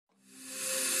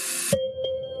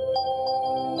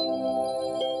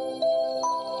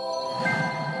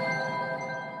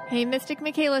Hey, Mystic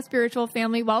Michaela spiritual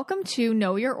family. Welcome to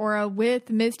Know Your Aura with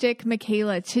Mystic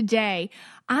Michaela. Today,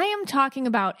 I am talking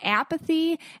about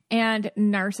apathy and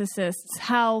narcissists,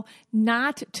 how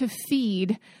not to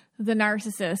feed the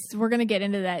narcissists. We're going to get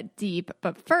into that deep.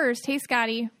 But first, hey,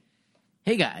 Scotty.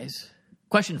 Hey, guys.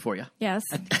 Question for you. Yes.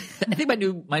 I think my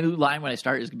new line when I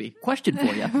start is going to be, question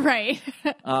for you. Right.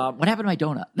 What happened to my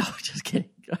donut? No, just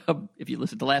kidding. If you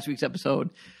listened to last week's episode,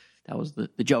 that was the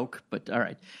joke. But all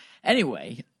right.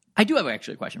 Anyway, I do have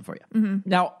actually a question for you. Mm-hmm.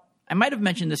 Now, I might have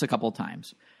mentioned this a couple of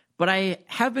times, but I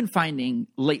have been finding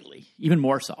lately, even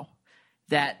more so,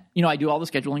 that, I do all the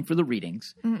scheduling for the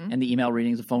readings and the email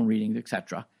readings, the phone readings,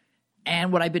 etc.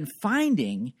 And what I've been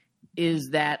finding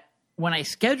is that when I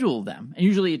schedule them, and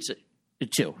usually it's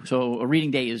two. So a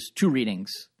reading day is 2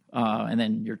 readings, and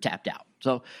then you're tapped out.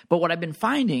 But what I've been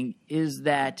finding is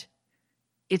that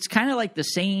it's kind of like the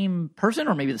same person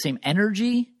or maybe the same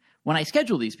energy when I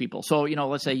schedule these people. So,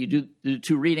 let's say you do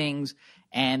 2 readings,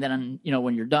 and then,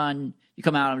 when you're done, you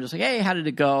come out, I'm just like, hey, how did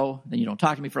it go? Then you don't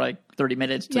talk to me for like 30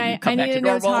 minutes till you come back to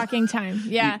normal. I need no talking time.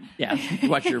 Yeah. You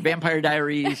watch your Vampire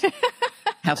Diaries,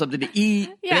 have something to eat,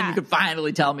 and then you can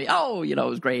finally tell me, oh, it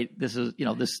was great. This is,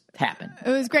 this happened. It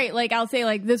was great. Like, I'll say,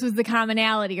 like, this was the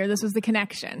commonality or this was the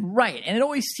connection. Right. And it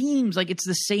always seems like it's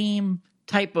the same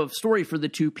type of story for the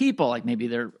 2 people. Like maybe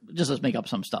let's make up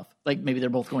some stuff. Like maybe they're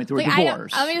both going through a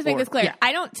divorce. Let me just make this clear. Yeah.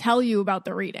 I don't tell you about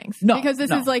the readings. No. Because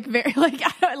this is like very,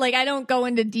 I don't go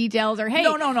into details or, hey,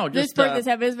 no. This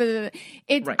happened.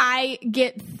 It's, right. I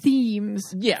get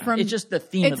themes. Yeah. It's just the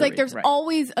theme. It's like there's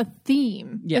always a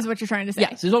theme is what you're trying to say.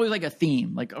 Yes. There's always like a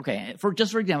theme. Like, okay, for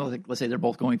example, like, let's say they're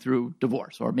both going through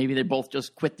divorce, or maybe they both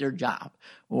just quit their job,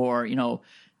 or,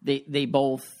 they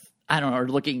both, I don't know, are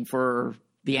looking for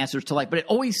the answers to life, but it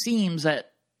always seems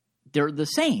that they're the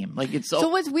same. Like it's so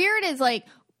what's weird is like,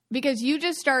 because you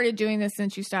just started doing this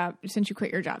since you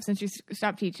quit your job, since you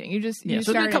stopped teaching, it's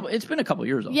been a couple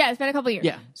years though. Yeah, it's been a couple years.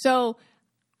 Yeah. So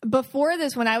before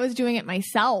this, when I was doing it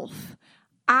myself,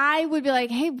 I would be like,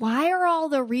 hey, why are all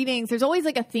the readings? There's always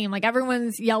like a theme, like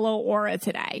everyone's yellow aura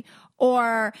today,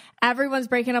 or everyone's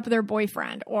breaking up with their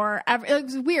boyfriend, or it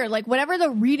was weird. Like whatever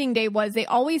the reading day was, they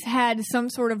always had some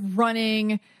sort of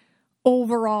running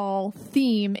overall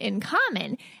theme in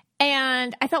common.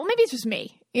 And I thought, well, maybe it's just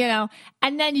me, and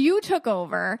then you took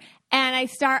over and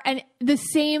and the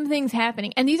same thing's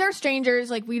happening. And these are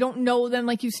strangers. Like we don't know them.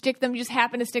 Like you just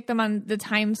happen to stick them on the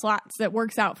time slots that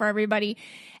works out for everybody.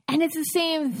 And it's the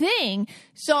same thing.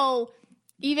 So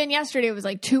even yesterday it was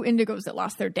like 2 indigos that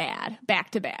lost their dad back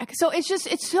to back. So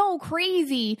it's so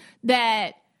crazy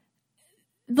that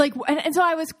and so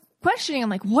I was questioning, I'm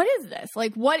like, what is this?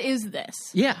 Like, what is this?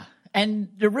 Yeah. And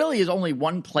there really is only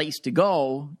one place to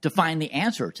go to find the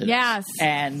answer to this. Yes.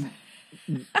 And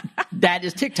that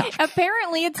is TikTok.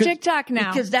 Apparently it's TikTok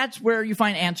now. Because that's where you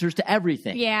find answers to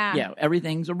everything. Yeah. Yeah.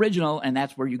 Everything's original, and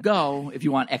that's where you go if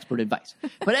you want expert advice.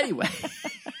 But anyway,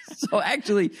 so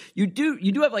actually you do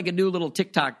have like a new little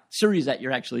TikTok series that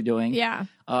you're actually doing. Yeah.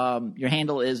 Your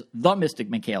handle is The Mystic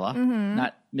Michaela,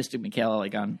 not Mystic Michaela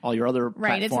like on all your other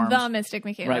platforms. Right, it's The Mystic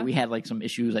Michaela. Right, we had like some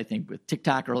issues, I think, with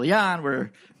TikTok early on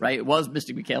where, it was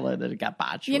Mystic Michaela that it got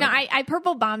botched. I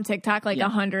purple bombed TikTok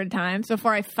 100 times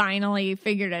before I finally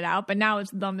figured it out, but now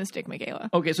it's The Mystic Michaela.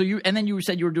 Okay, so you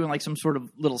said you were doing like some sort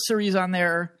of little series on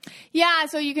there. Yeah,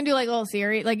 so you can do like a little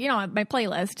series, like, my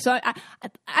playlist. So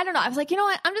I don't know, I was like, you know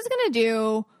what, I'm just going to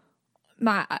do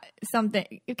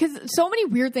something, because so many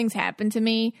weird things happen to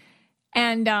me,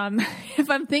 and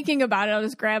if I'm thinking about it, I'll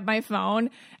just grab my phone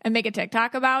and make a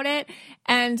TikTok about it.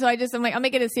 And so I'm like, I'll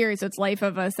make it a series. So it's Life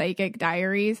of a Psychic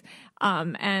Diaries,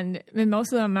 and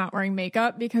most of them I'm not wearing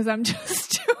makeup because I'm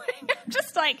just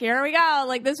like, here we go,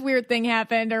 like this weird thing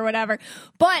happened or whatever.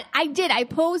 But I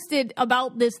posted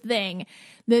about this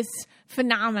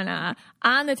phenomena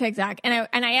on the TikTok, and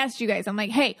I asked you guys, I'm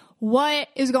like, hey, what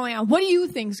is going on? What do you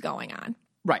think's going on?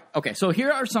 Right. Okay. So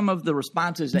here are some of the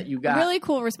responses that you got. Really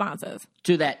cool responses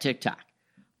to that TikTok.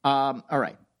 All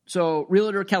right. So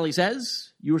Realtor Kelly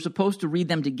says you were supposed to read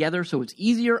them together so it's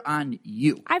easier on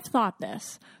you. I've thought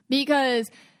this because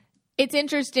it's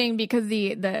interesting because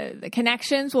the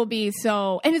connections will be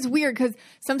so, and it's weird because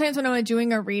sometimes when I'm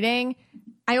doing a reading,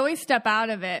 I always step out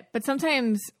of it, but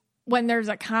sometimes when there's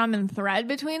a common thread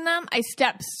between them, I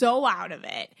step so out of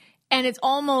it, and it's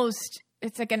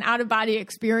like an out-of-body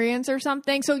experience or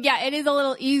something. So, yeah, it is a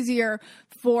little easier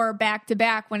for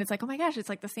back-to-back when it's like, oh, my gosh, it's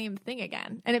like the same thing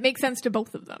again. And it makes sense to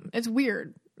both of them. It's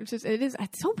weird. It's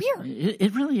so weird.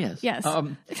 It really is. Yes. All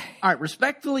right.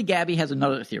 Respectfully, Gabby has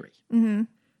another theory. Mm-hmm.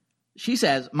 She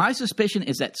says, my suspicion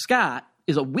is that Scott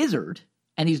is a wizard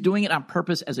and he's doing it on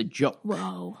purpose as a joke.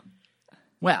 Whoa.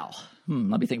 Well,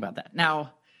 let me think about that.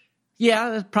 Now, yeah,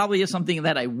 that probably is something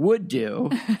that I would do.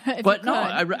 But no,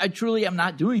 I truly am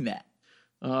not doing that.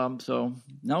 So,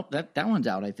 nope, that one's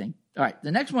out, I think. All right,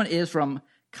 the next one is from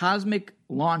Cosmic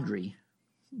Laundry.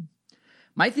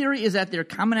 My theory is that their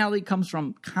commonality comes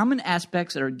from common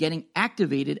aspects that are getting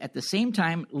activated at the same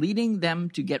time, leading them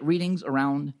to get readings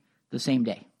around the same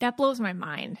day. That blows my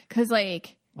mind. Because,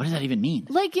 like... What does that even mean?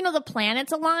 Like, the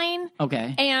planets align.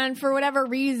 Okay. And for whatever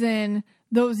reason,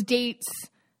 those dates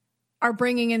are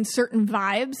bringing in certain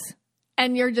vibes.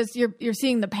 And you're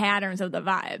seeing the patterns of the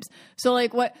vibes. So,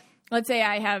 like, let's say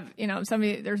I have,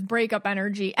 somebody, there's breakup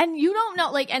energy, and you don't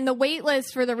know, like, and the wait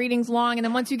list for the reading's long, and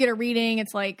then once you get a reading,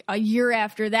 it's like a year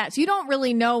after that. So you don't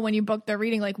really know when you book the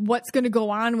reading, like, what's going to go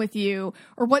on with you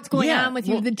or what's going on with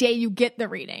you the day you get the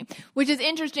reading, which is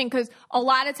interesting because a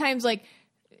lot of times, like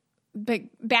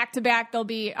back to back, they'll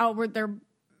be, they're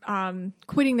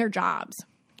quitting their jobs.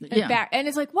 Yeah. And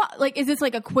it's like, what? Like, is this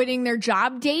like a quitting their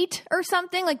job date or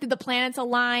something? Like, did the planets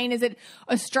align? Is it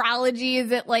astrology?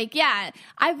 Is it like, that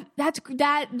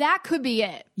could be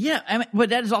it. Yeah.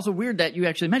 But that is also weird that you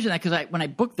actually mentioned that because when I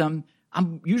book them,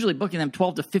 I'm usually booking them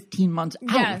 12 to 15 months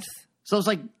out. Yes. So it's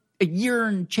like a year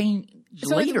and change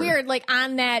so later. It's weird, like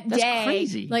on that That's day,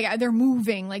 crazy. like they're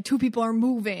moving, like two people are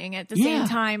moving at the same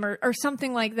time or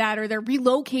something like that, or they're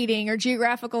relocating or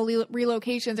geographical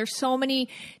relocations. There's so many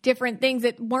different things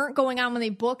that weren't going on when they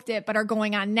booked it, but are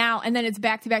going on now. And then it's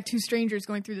back to back, two strangers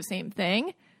going through the same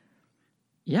thing.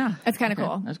 Yeah. That's kind of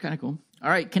cool. That's kind of cool. All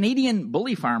right. Canadian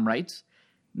Bully Farm writes,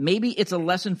 maybe it's a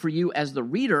lesson for you as the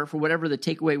reader for whatever the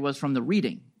takeaway was from the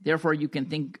reading. Therefore, you can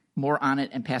think more on it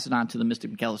and pass it on to the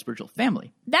Mystic Michaela spiritual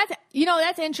family.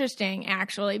 That's interesting,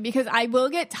 actually, because I will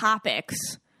get topics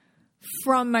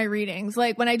from my readings.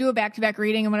 Like when I do a back-to-back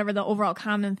reading and whatever the overall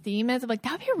common theme is, I'm like,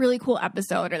 that would be a really cool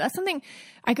episode, or that's something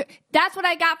that's what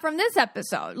I got from this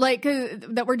episode, like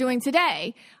that we're doing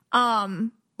today.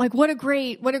 Like what a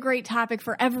great topic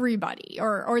for everybody,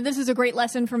 or this is a great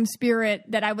lesson from Spirit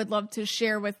that I would love to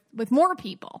share with more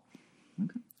people.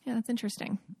 Okay. Yeah, that's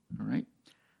interesting. All right.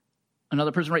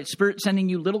 Another person writes, Spirit sending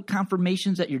you little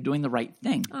confirmations that you're doing the right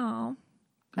thing. Oh,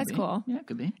 that's cool. Yeah, it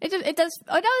could be. It does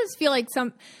feel like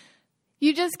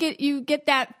you get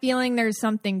that feeling there's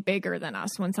something bigger than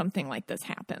us when something like this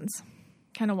happens.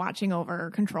 Kind of watching over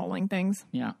or controlling things.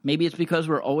 Yeah. Maybe it's because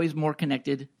we're always more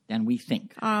connected than we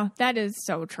think. That is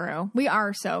so true. We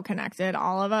are so connected,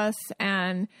 all of us.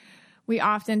 And we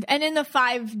often, and in the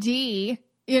 5D,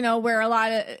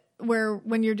 where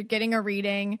when you're getting a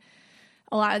reading,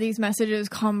 a lot of these messages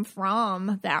come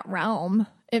from that realm.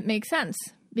 It makes sense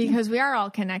because we are all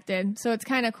connected. So it's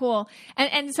kind of cool.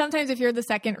 And sometimes if you're the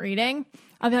second reading,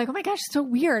 I'll be like, oh my gosh, it's so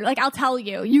weird. Like I'll tell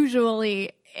you,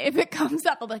 usually if it comes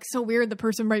up, I'm like, so weird. The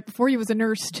person right before you was a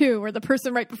nurse too, or the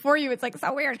person right before you, it's like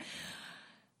so weird.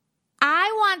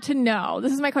 I want to know,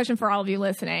 this is my question for all of you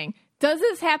listening. Does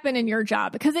this happen in your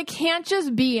job? Because it can't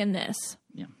just be in this.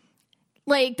 Yeah.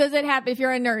 Like, does it happen if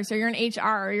you're a nurse or you're an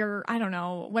HR or you're, I don't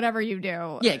know, whatever you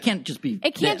do? Yeah, it can't just be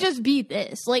It can't just be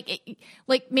this.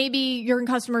 Like maybe you're in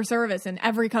customer service and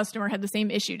every customer had the same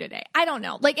issue today. I don't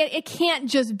know. Like, it can't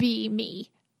just be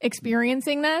me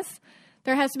experiencing this.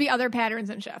 There has to be other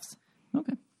patterns and shifts.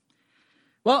 Okay.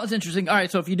 Well, it's interesting. All right,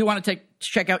 so if you do want to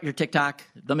check out your TikTok,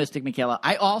 The Mystic Michaela,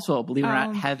 I also, believe it or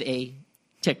not, have a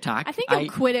TikTok. I think you'll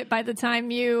quit it by the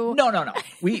time you... No.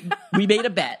 We made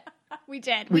a bet. We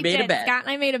did. We made a bet. Scott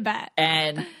and I made a bet.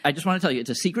 And I just want to tell you,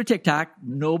 it's a secret TikTok.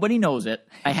 Nobody knows it.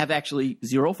 I have actually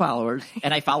 0 followers,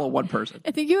 and I follow one person.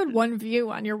 I think you had 1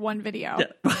 view on your one video.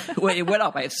 Yeah. Wait, it went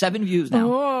up. I have 7 views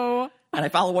now. Oh. And I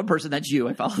follow one person. That's you.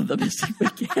 I follow The Mystic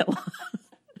Michaela.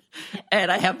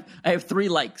 And I have 3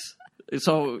 likes.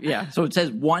 So, yeah. So it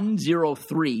says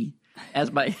 103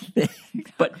 as my thing.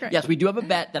 But, yes, we do have a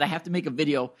bet that I have to make a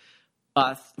video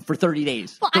for 30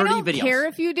 days. Well, 30 I don't videos. care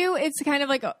if you do. It's kind of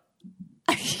like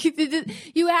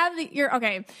you have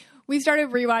okay. We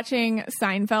started rewatching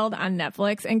Seinfeld on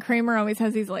Netflix, and Kramer always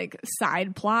has these like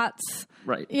side plots,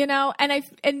 right?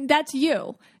 And that's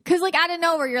you, because like out of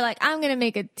nowhere you're like, I'm gonna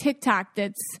make a TikTok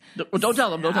that's. Well, don't tell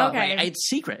them. Don't tell them. It's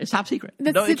secret. It's top secret.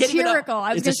 That's satirical.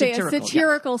 I was gonna say a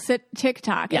satirical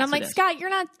TikTok, and I'm like, Scott, you're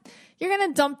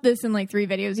gonna dump this in like 3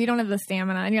 videos. You don't have the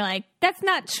stamina, and you're like, that's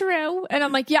not true. And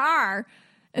I'm like, you are.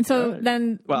 And so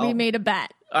then we made a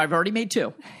bet. I've already made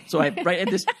 2. So right at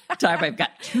this time, I've got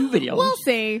 2 videos. We'll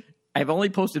see. I've only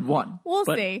posted 1. We'll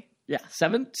see. Yeah,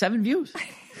 7 views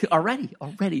already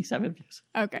 7 views.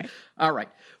 Okay. All right.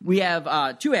 We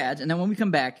have 2 ads, and then when we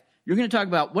come back, you're going to talk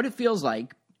about what it feels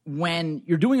like when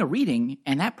you're doing a reading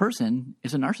and that person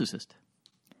is a narcissist.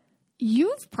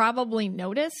 You've probably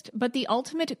noticed, but the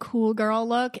ultimate cool girl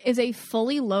look is a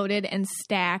fully loaded and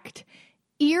stacked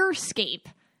earscape.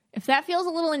 If that feels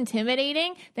a little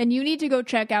intimidating, then you need to go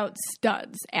check out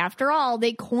Studs. After all,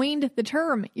 they coined the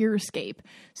term earscape.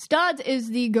 Studs is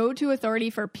the go-to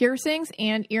authority for piercings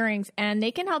and earrings, and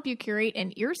they can help you curate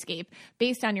an earscape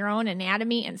based on your own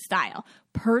anatomy and style.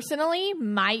 Personally,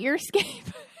 my earscape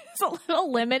is a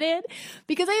little limited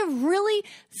because I have really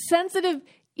sensitive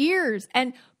ears,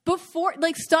 and before,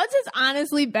 like, Studs has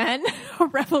honestly been a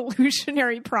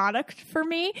revolutionary product for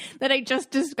me that I just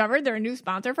discovered. They're a new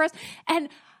sponsor for us, and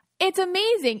it's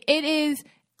amazing. It is,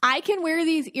 I can wear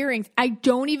these earrings. I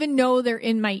don't even know they're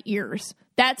in my ears.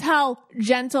 That's how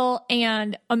gentle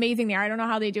and amazing they are. I don't know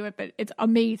how they do it, but it's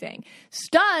amazing.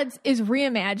 Studs is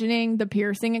reimagining the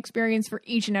piercing experience for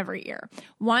each and every ear.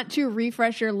 Want to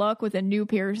refresh your look with a new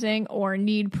piercing or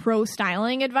need pro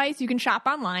styling advice? You can shop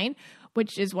online,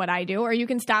 which is what I do, or you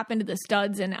can stop into the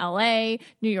Studs in LA,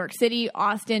 New York City,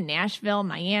 Austin, Nashville,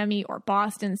 Miami, or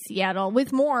Boston, Seattle,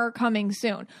 with more coming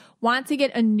soon. Want to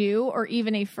get a new or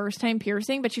even a first-time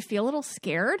piercing, but you feel a little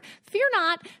scared? Fear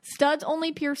not. Studs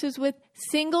only pierces with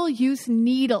single-use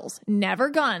needles, never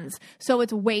guns. So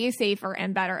it's way safer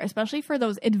and better, especially for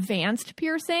those advanced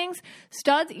piercings.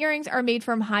 Studs earrings are made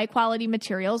from high-quality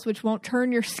materials, which won't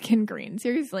turn your skin green.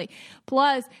 Seriously.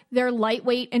 Plus, they're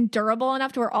lightweight and durable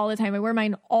enough to wear all the time. I wear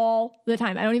mine all the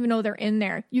time. I don't even know they're in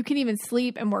there. You can even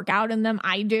sleep and work out in them.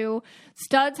 I do.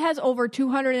 Studs has over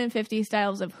 250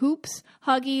 styles of hoops,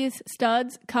 huggies,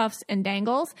 studs, cuffs, and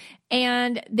dangles,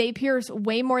 and they pierce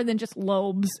way more than just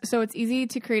lobes, so it's easy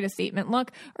to create a statement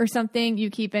look or something you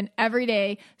keep in every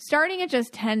day, starting at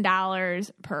just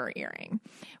 $10 per earring.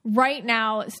 Right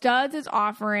now, Studs is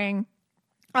offering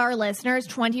our listeners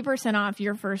 20% off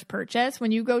your first purchase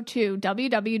when you go to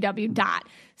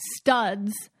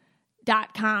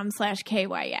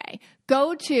www.studs.com/KYA.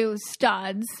 Go to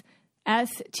Studs,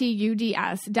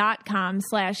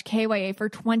 studs.com/KYA for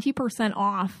 20%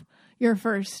 off your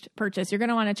first purchase. You're going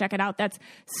to want to check it out. That's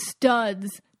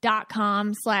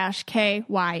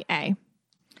studs.com/KYA.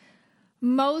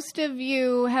 Most of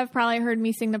you have probably heard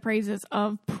me sing the praises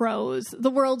of Prose,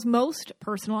 the world's most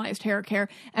personalized hair care.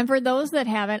 And for those that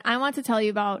haven't, I want to tell you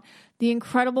about the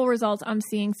incredible results I'm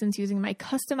seeing since using my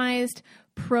customized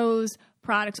Prose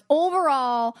products.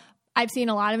 Overall, I've seen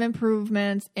a lot of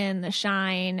improvements in the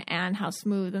shine and how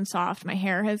smooth and soft my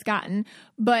hair has gotten,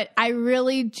 but I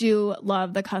really do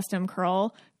love the custom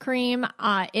curl cream.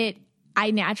 I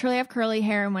naturally have curly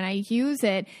hair, and when I use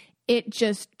it, I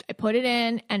put it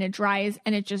in and it dries,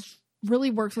 and it just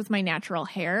really works with my natural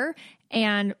hair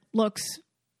and looks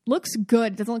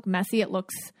good. It doesn't look messy. It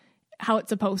looks how it's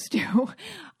supposed to.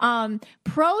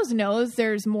 Prose knows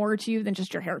there's more to you than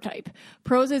just your hair type.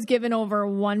 Prose has given over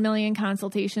 1 million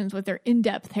consultations with their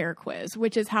in-depth hair quiz,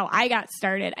 which is how I got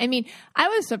started. I mean, I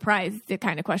was surprised the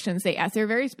kind of questions they ask. They're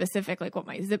very specific, like what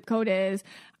my zip code is,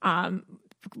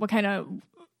 what kind of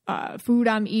food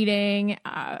I'm eating,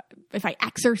 if I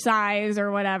exercise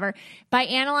or whatever. By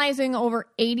analyzing over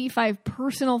 85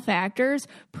 personal factors,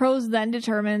 Prose then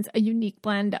determines a unique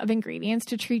blend of ingredients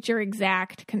to treat your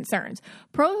exact concerns.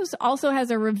 Prose also has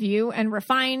a review and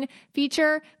refine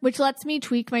feature, which lets me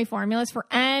tweak my formulas for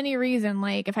any reason,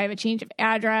 like if I have a change of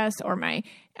address or I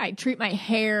treat my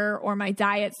hair or my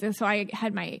diet. So I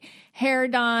had my hair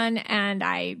done and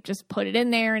I just put it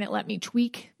in there and it let me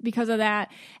tweak because of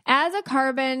that. As a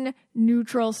carbon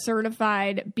neutral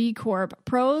certified B Corp,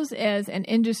 Prose is an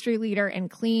industry leader in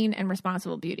clean and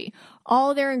responsible beauty.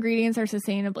 All their ingredients are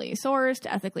sustainably sourced,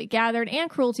 ethically gathered, and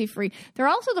cruelty-free. They're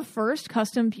also the first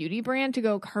custom beauty brand to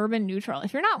go carbon neutral.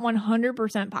 If you're not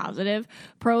 100% positive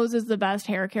Prose is the best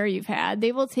hair care you've had,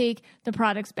 they will take the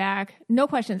products back, no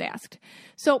questions asked.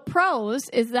 So Prose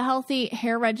is the healthy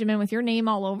hair regimen with your name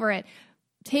all over it.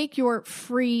 Take your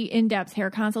free in-depth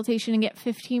hair consultation and get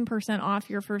 15% off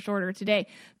your first order today.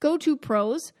 Go to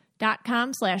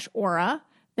prose.com/aura.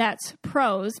 That's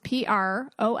Prose,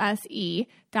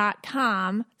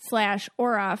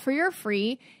 PROSE.com/aura for your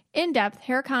free in-depth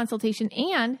hair consultation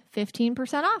and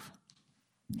 15% off.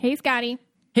 Hey, Scotty.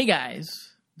 Hey, guys.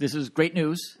 This is great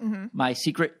news. Mm-hmm. My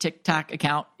secret TikTok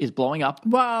account is blowing up.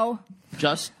 Whoa.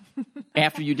 Just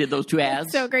after you did those two ads.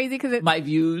 It's so crazy because my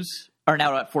views are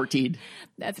now at 14.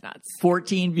 That's nuts.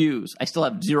 14 views. I still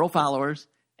have 0 followers,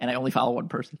 and I only follow one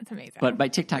person. That's amazing. But my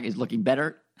TikTok is looking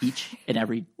better each and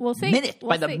every minute.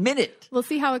 We'll the minute. We'll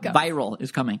see how it goes. Viral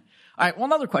is coming. All right, well,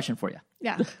 another question for you.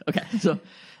 Yeah. Okay. So,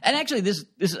 and actually, this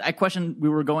is a question. We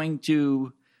were going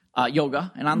to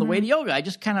yoga, and on the way to yoga, I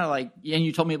just kind of and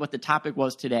you told me what the topic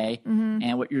was today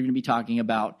and what you're going to be talking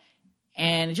about,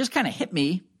 and it just kind of hit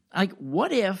me. Like,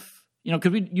 what if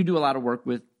because you do a lot of work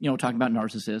with, talking about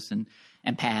narcissists and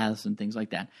empaths and things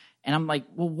like that. And I'm like,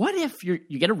 well, what if you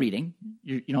get a reading,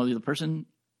 the person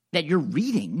that you're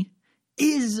reading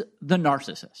is the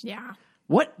narcissist? Yeah.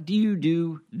 What do you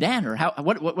do then, or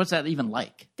what's that even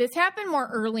like? This happened more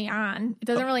early on. It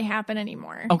doesn't really happen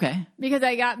anymore. Okay. Because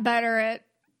I got better at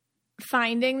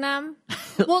finding them.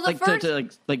 Well,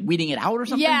 like weeding it out or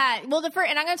something? Yeah. Well,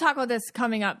 and I'm going to talk about this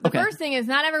coming up. The first thing is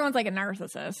not everyone's like a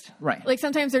narcissist. Right. Like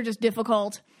sometimes they're just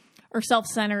difficult or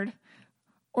self-centered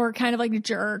or kind of like a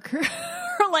jerk or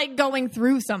like going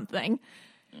through something.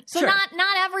 So sure.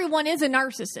 not everyone is a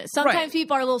narcissist. Sometimes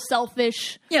people are a little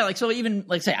selfish. Yeah, so even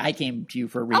say I came to you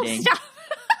for a reading. Oh,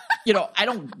 stop. I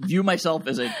don't view myself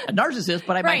as a narcissist,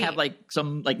 but I might have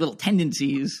some little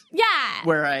tendencies. Yeah.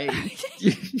 Where I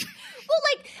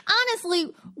Well,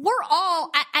 honestly, we're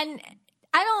all and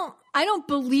I don't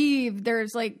believe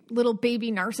there's little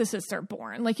baby narcissists are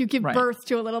born. You give birth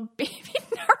to a little baby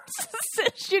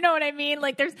narcissist. You know what I mean?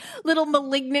 There's little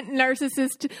malignant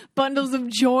narcissist bundles of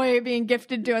joy being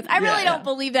gifted to us. I really don't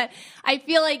believe that. I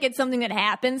feel like it's something that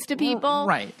happens to people.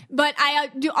 Right. But I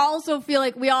do also feel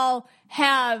like we all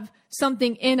have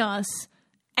something in us.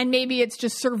 And maybe it's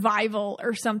just survival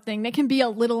or something that can be a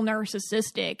little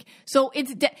narcissistic. So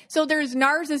so there's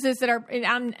narcissists that are, and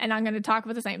I'm going to talk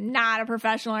about this. I'm not a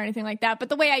professional or anything like that. But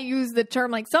the way I use the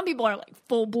term, some people are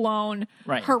full blown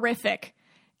horrific,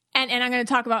 and I'm going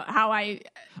to talk about how I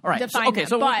define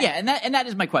them. And that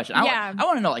is my question. I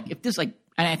want to know if this and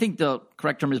I think the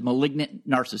correct term is malignant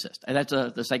narcissist. And that's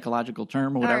the psychological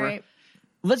term or whatever. Right.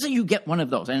 Let's say you get one of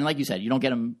those, and like you said, you don't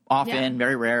get them often,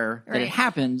 very rare that it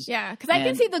happens. Yeah, because I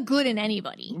can see the good in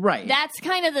anybody. Right. That's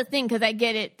kind of the thing, because I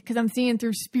get it, because I'm seeing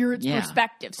through spirit's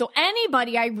perspective. So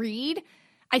anybody I read,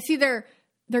 I see their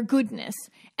goodness.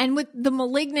 And with the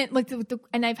malignant,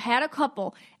 and I've had a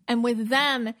couple, and with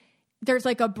them, there's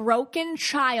a broken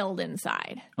child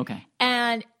inside. Okay.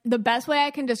 And the best way I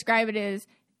can describe it is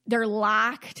they're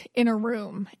locked in a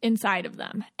room inside of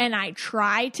them. And I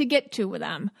try to get to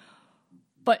them,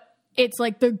 but it's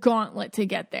the gauntlet to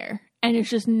get there, and it's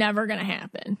just never going to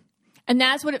happen. And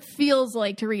that's what it feels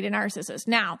like to read a narcissist.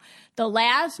 Now, the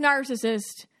last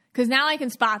narcissist, because now I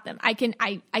can spot them. I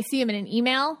see them in an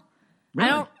email.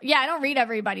 Really? I don't read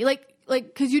everybody.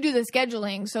 Because you do the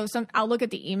scheduling, so I'll look at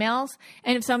the emails,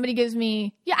 and if somebody gives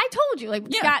me, I told you,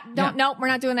 Scott, nope, we're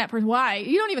not doing that person. Why?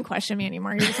 You don't even question me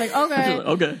anymore. You're just okay.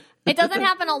 Okay. It doesn't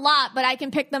happen a lot, but I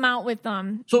can pick them out with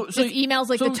So emails,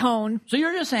 the tone. So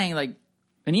you're just saying,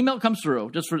 an email comes through,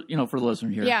 just for for the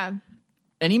listener here. Yeah.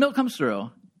 An email comes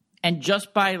through, and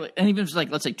just by and even if it's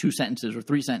let's say 2 sentences or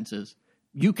 3 sentences,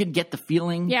 you could get the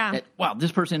feeling that wow,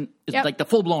 this person is the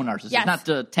full blown narcissist, yes. not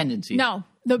the tendencies. No,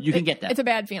 you can get that. It's a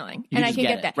bad feeling, and I can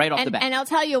get that right off the bat. And I'll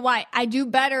tell you why. I do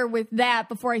better with that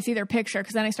before I see their picture,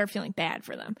 because then I start feeling bad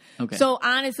for them. Okay. So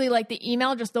honestly, the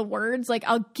email, just the words,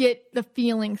 I'll get the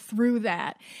feeling through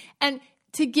that. And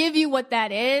to give you what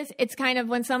that is, it's kind of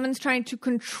when someone's trying to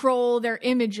control their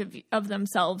image of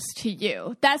themselves to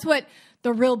you. That's what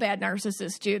the real bad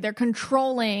narcissists do. They're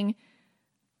controlling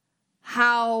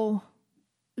how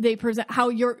they present, how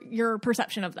your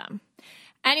perception of them.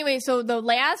 Anyway, so the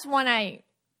last one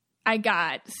I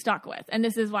got stuck with, and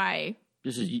this is why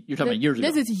you're talking about years ago.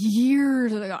 This is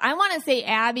years ago. I want to say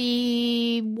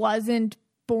Abby wasn't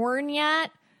born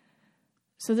yet.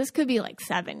 So this could be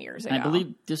 7 years ago. I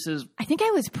believe I think I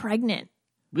was pregnant.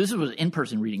 This was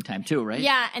in-person reading time too, right?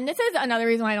 Yeah, and this is another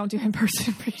reason why I don't do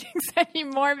in-person readings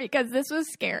anymore, because this was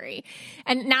scary.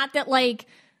 And not that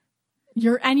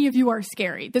any of you are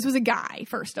scary. This was a guy,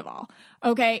 first of all.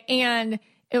 Okay, and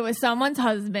it was someone's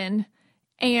husband,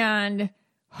 and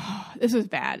this was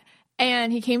bad.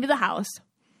 And he came to the house.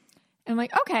 And I'm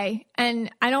like, okay. And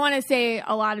I don't want to say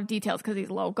a lot of details because he's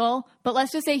local, but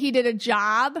let's just say he did a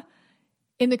job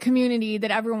in the community that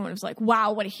everyone was like,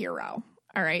 wow, what a hero.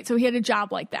 All right. So he had a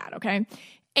job like that. Okay.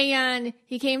 And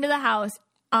he came to the house,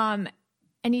 and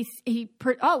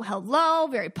hello,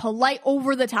 very polite,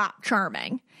 over the top,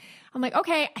 charming. I'm like,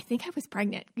 okay, I think I was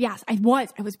pregnant. Yes, I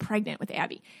was pregnant with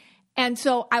Abby. And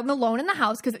so I'm alone in the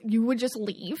house, because you would just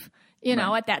leave,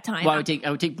 at that time. Well, I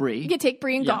would take Bree. You could take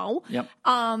Bree and go. Yep.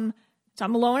 So I'm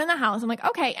alone in the house. I'm like,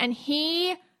 okay. And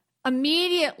he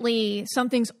immediately,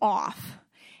 something's off.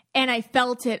 And I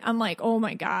felt it. I'm like, oh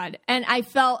my God. And I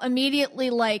felt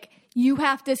immediately you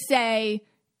have to say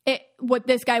what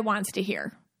this guy wants to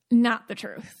hear, not the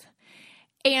truth.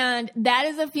 And that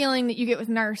is a feeling that you get with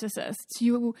narcissists.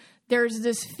 There's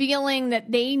this feeling that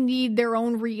they need their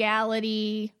own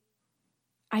reality,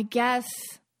 I guess,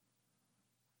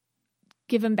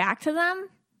 given back to them.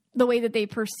 the way that they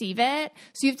perceive it.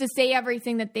 So you have to say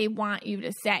everything that they want you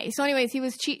to say. So anyways, he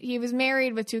was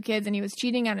married with 2 kids, and he was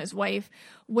cheating on his wife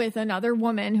with another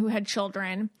woman who had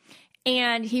children.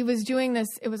 And he was doing this,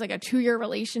 it was like a 2-year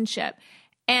relationship.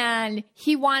 And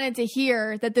he wanted to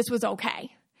hear that this was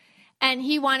okay. And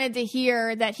he wanted to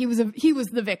hear that he was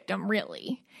the victim,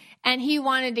 really. And he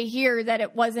wanted to hear that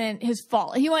it wasn't his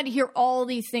fault. He wanted to hear all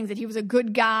these things, that he was a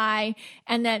good guy,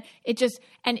 and that it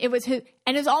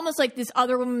was almost like this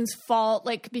other woman's fault,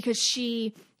 like because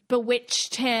she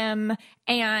bewitched him,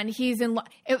 and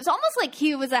it was almost like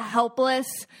he was a helpless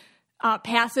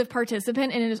passive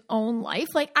participant in his own life.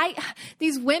 Like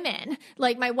these women,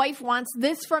 like my wife wants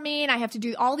this from me and I have to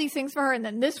do all these things for her. And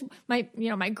then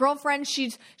my girlfriend,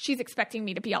 she's expecting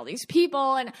me to be all these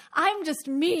people and I'm just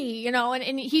me,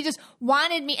 and he just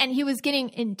wanted me, and he was getting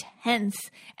intense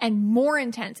and more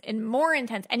intense and more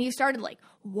intense. And he started like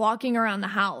walking around the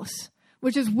house,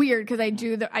 which is weird because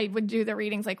I would do the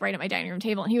readings like right at my dining room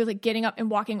table. And he was like getting up and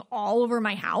walking all over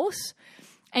my house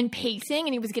and pacing,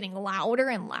 and he was getting louder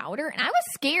and louder, and I was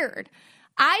scared.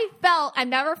 I've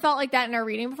never felt like that in a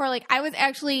reading before. Like I was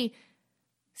actually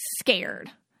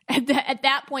scared at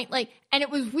that point. Like, and it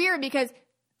was weird because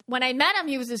when I met him,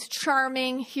 he was this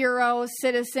charming hero,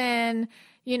 citizen,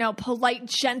 polite,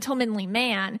 gentlemanly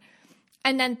man.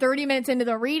 And then 30 minutes into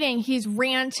the reading, he's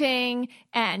ranting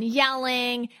and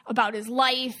yelling about his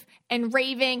life and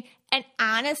raving. And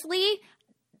honestly,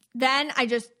 then I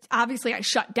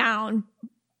shut down.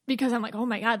 Because I'm like, oh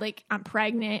my God, like I'm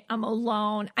pregnant, I'm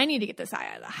alone, I need to get this out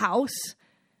of the house.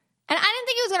 And I didn't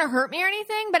think it was going to hurt me or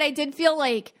anything, but I did feel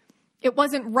like it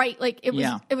wasn't right. Like it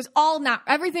was all not,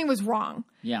 everything was wrong.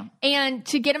 Yeah. And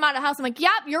to get him out of the house, I'm like,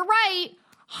 yep, you're right,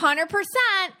 100%.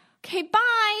 Okay,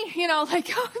 bye. Please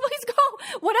go.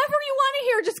 Whatever you want to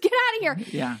hear, just get out of here.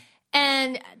 Yeah.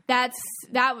 And that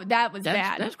was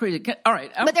bad. That's crazy. All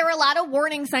right. But there were a lot of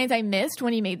warning signs I missed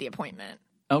when he made the appointment.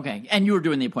 Okay. And you were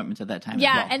doing the appointments at that time as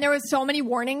well. And there was so many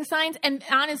warning signs. And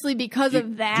honestly, because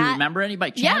of that... Do you remember any by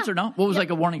chance or no? What was like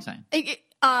a warning sign?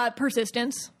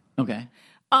 Persistence. Okay.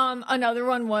 Another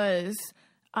one was,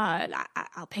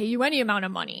 I'll pay you any amount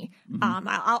of money.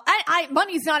 Mm-hmm.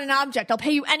 Money's not an object. I'll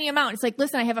pay you any amount. It's like,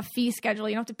 listen, I have a fee schedule.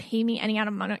 You don't have to pay me any amount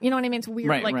of money. You know what I mean? It's weird.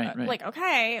 Right. Like,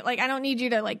 okay. Like, I don't need you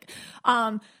to like,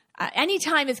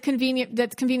 anytime it's convenient,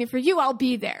 that's convenient for you, I'll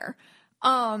be there.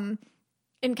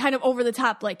 And kind of over the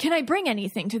top, like, can I bring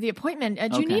anything to the appointment?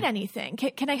 Do you need anything?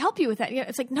 Can I help you with that?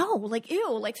 It's like, no, like,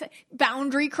 ew, like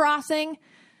boundary crossing.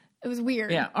 It was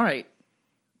weird. Yeah. All right.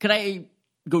 Could I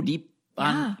go deep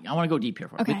on, I want to go deep here.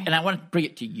 Okay. And I want to bring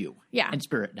it to you. Yeah. In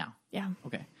spirit now. Yeah.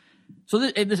 Okay. So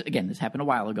this happened a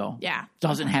while ago. Yeah.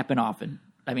 Doesn't happen often.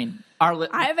 I mean,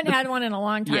 I haven't had one in a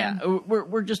long time. Yeah,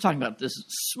 we're just talking about this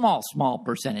small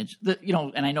percentage.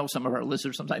 And I know some of our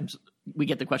listeners sometimes we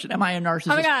get the question, "Am I a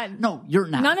narcissist?" Oh my God, no, you're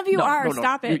not. None of you are. No.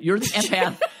 Stop it. You're the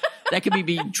empath that could be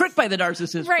being tricked by the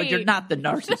narcissist, right. but you're not the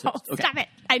narcissist. No, okay. Stop it.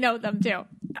 I know them too.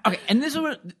 Okay, and this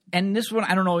one,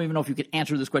 I don't even know if you could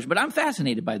answer this question, but I'm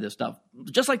fascinated by this stuff.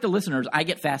 Just like the listeners, I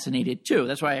get fascinated too.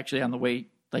 That's why actually on the way,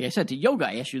 like I said, to yoga,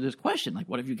 I asked you this question: like,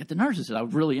 what if you get the narcissist? I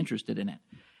was really interested in it.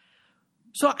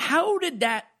 So how did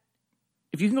that,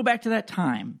 if you can go back to that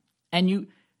time, and you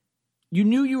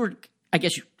knew you were, I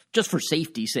guess, just for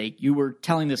safety's sake, you were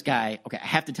telling this guy, okay, I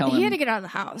have to tell him. He had to get out of the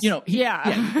house. But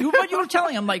you were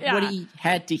telling him, like, what he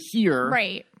had to hear.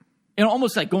 Right.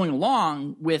 Almost like going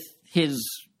along with his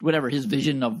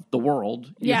vision of the world.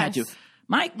 You had to.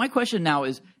 My question now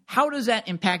is, how does that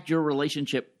impact your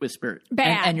relationship with spirit?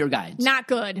 Bad. And your guides? Not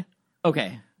good.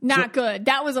 Okay. Not good.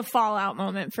 That was a fallout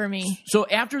moment for me. So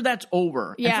after that's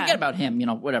over, and forget about him,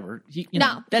 whatever. He's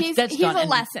done. a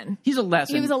lesson. He's a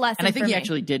lesson. He was a lesson. And I think he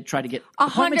actually did try to get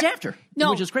appointments after,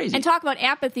 which is crazy. And talk about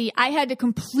apathy. I had to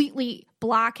completely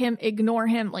block him, ignore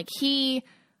him. Like it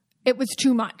was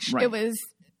too much. Right. It was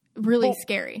really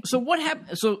scary. So what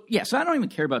happened? So I don't even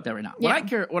care about that right now.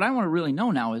 What I want to really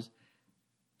know now is,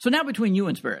 so now between you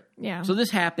and Spirit. Yeah. So this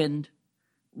happened.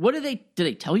 What did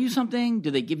they tell you something?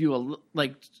 Did they give you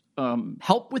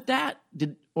help with that?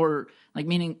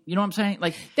 Meaning, you know what I'm saying?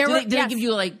 Like, did they give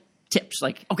you like tips?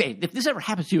 Like, okay, if this ever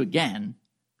happens to you again,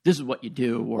 this is what you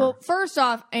do. Well, first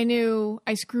off, I knew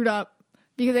I screwed up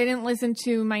because I didn't listen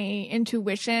to my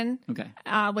intuition. Okay.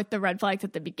 With the red flags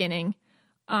at the beginning.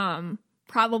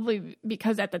 Probably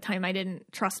because at the time I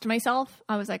didn't trust myself.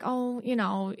 I was like, oh,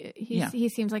 he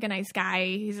seems like a nice guy.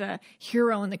 He's a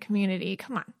hero in the community.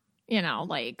 Come on.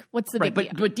 What's the big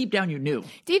deal? But deep down you knew.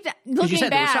 Looking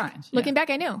back,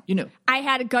 I knew. You knew. I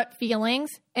had gut feelings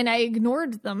and I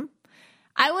ignored them.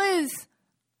 I was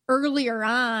earlier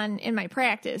on in my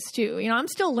practice too. You know, I'm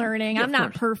still learning. Yeah, I'm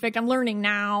not perfect. I'm learning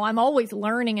now. I'm always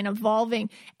learning and evolving.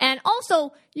 And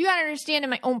also, you got to understand, in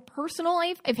my own personal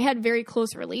life, I've had very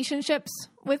close relationships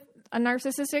with a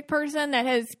narcissistic person that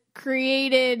has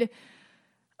created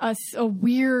a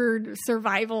weird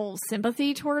survival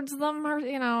sympathy towards them. Or,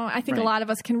 you know, I think a lot of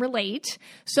us can relate.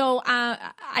 So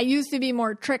I used to be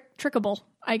more trickable,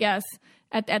 I guess,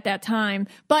 at that time.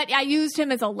 But I used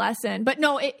him as a lesson. But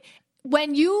no,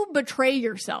 when you betray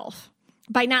yourself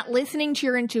by not listening to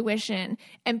your intuition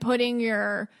and putting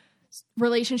your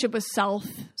relationship with self,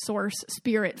 source,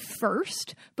 spirit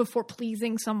first before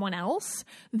pleasing someone else,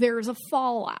 there's a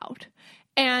fallout.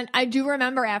 And I do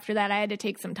remember after that, I had to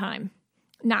take some time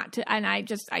and I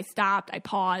stopped, I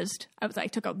paused. I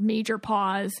took a major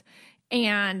pause,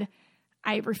 and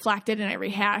I reflected and I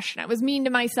rehashed, and I was mean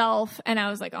to myself, and I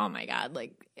was like, oh my God,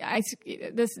 like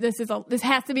this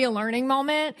has to be a learning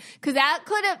moment. Cause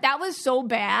that was so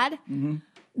bad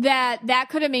that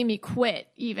could have made me quit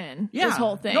even this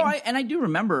whole thing. No, I do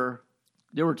remember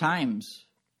there were times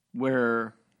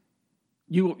where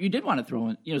you did want to throw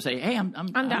in, you know, say, hey, I'm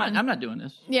done. I'm not doing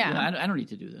this. Yeah. You know, I don't need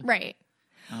to do this. Right.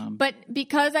 But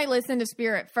because I listened to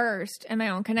spirit first and my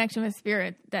own connection with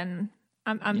spirit, then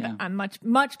I'm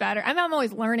much better. I mean, I'm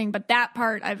always learning, but that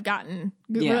part I've gotten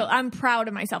I'm proud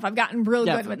of myself. I've gotten real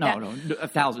good with that. No,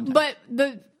 1,000 times. But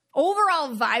the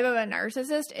overall vibe of a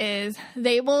narcissist is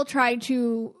they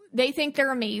think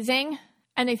they're amazing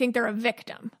and they think they're a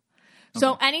victim. Okay.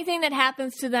 So anything that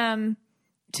happens to them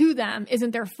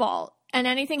isn't their fault. And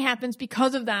anything happens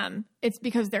because of them, it's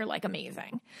because they're like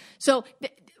amazing. So,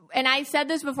 and I said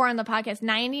this before on the podcast,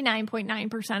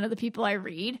 99.9% of the people I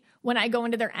read, when I go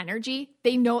into their energy,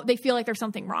 they feel like there's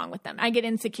something wrong with them. I get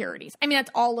insecurities. I mean,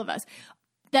 that's all of us.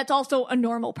 That's also a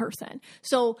normal person.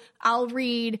 So I'll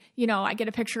read, you know, I get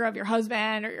a picture of your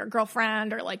husband or your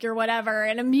girlfriend or like your whatever.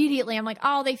 And immediately I'm like,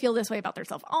 oh, they feel this way about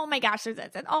themselves. Oh my gosh, there's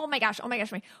this. Oh my gosh.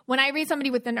 When I read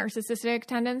somebody with the narcissistic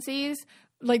tendencies,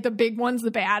 like the big ones,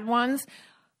 the bad ones,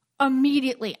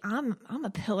 immediately I'm a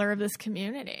pillar of this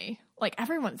community. Like,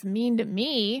 everyone's mean to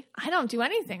me. I don't do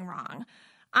anything wrong.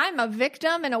 I'm a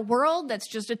victim in a world that's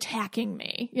just attacking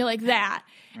me. You're like that.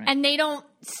 Right. And they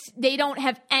don't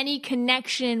have any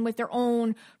connection with their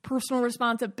own personal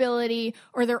responsibility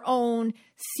or their own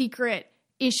secret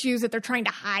issues that they're trying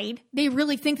to hide. They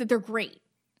really think that they're great.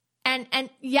 And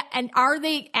are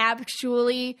they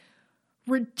actually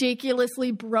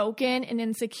ridiculously broken and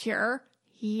insecure?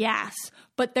 Yes.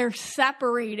 But they're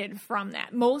separated from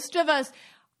that. Most of us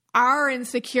are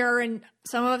insecure and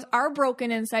some of us are broken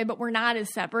inside, but we're not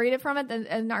as separated from it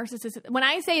as narcissists. When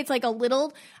I say it's like a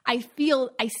little, I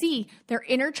see their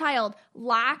inner child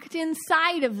locked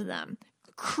inside of them,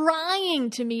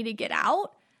 crying to me to get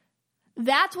out.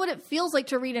 That's what it feels like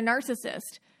to read a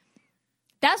narcissist.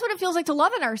 That's what it feels like to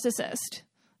love a narcissist,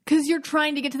 because you're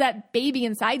trying to get to that baby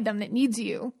inside them that needs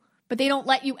you, but they don't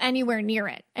let you anywhere near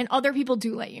it. And other people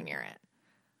do let you near it.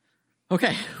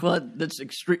 Okay, well, that's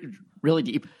really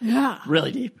deep. Yeah.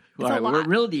 Really deep. All right, we're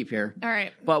real deep here. All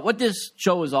right. But what this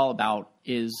show is all about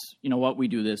is, you know, what we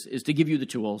do this is to give you the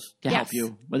tools to help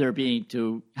you, whether it be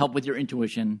to help with your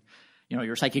intuition, you know,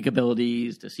 your psychic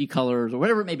abilities, to see colors or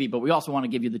whatever it may be. But we also want to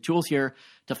give you the tools here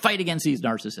to fight against these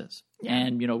narcissists. Yeah.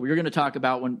 And, you know, we're going to talk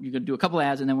about when you're going to do a couple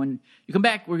ads, and then when you come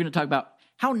back, we're going to talk about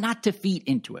how not to feed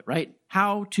into it, right?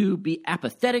 How to be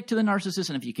apathetic to the narcissist.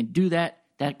 And if you can do that,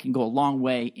 that can go a long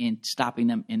way in stopping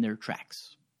them in their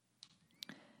tracks.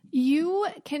 You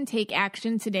can take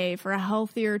action today for a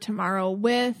healthier tomorrow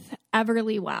with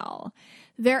Everlywell.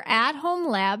 Their at-home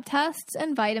lab tests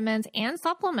and vitamins and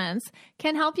supplements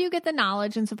can help you get the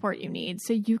knowledge and support you need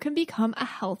so you can become a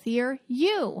healthier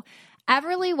you.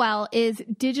 Everlywell is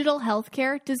digital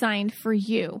healthcare designed for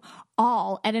you,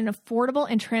 all at an affordable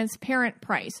and transparent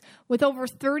price. With over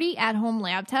 30 at-home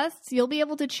lab tests, you'll be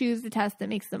able to choose the test that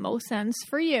makes the most sense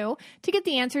for you to get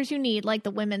the answers you need, like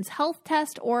the women's health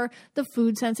test or the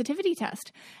food sensitivity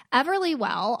test.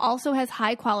 Everlywell also has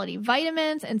high-quality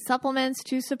vitamins and supplements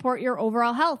to support your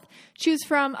overall health. Choose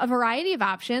from a variety of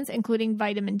options, including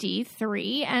vitamin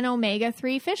D3 and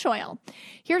omega-3 fish oil.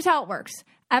 Here's how it works.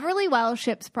 Everlywell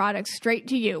ships products straight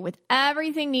to you with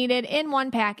everything needed in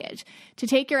one package. To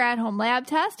take your at-home lab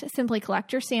test, simply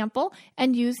collect your sample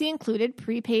and use the included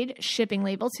prepaid shipping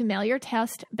label to mail your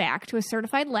test back to a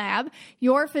certified lab.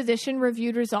 Your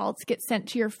physician-reviewed results get sent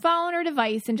to your phone or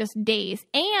device in just days,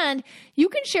 and you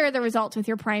can share the results with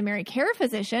your primary care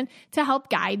physician to help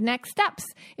guide next steps.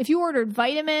 If you ordered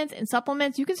vitamins and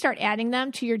supplements, you can start adding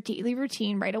them to your daily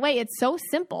routine right away. It's so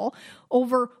simple.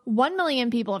 Over 1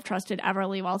 million people have trusted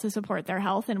Everlywell to support their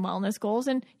health and wellness goals,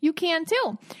 and you can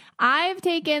too. I've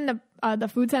taken the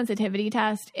food sensitivity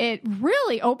test. It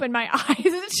really opened my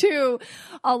eyes to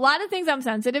a lot of things I'm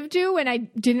sensitive to, and I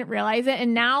didn't realize it.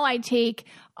 And now I take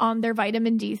their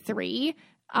vitamin D3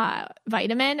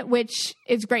 vitamin, which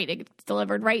is great. It's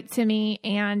delivered right to me,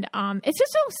 and it's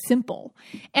just so simple.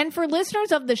 And for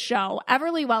listeners of the show,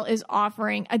 Everlywell is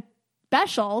offering a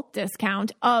special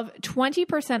discount of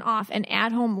 20% off an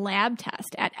at-home lab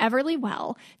test at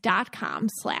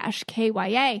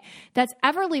everlywell.com/KYA. That's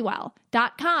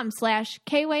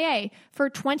everlywell.com/KYA for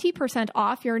 20%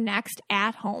 off your next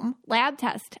at-home lab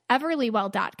test.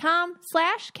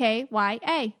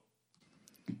 everlywell.com/KYA.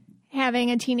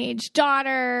 Having a teenage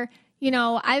daughter,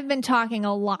 I've been talking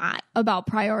a lot about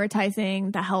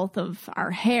prioritizing the health of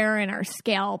our hair and our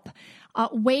scalp.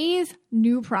 Ouai's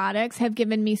new products have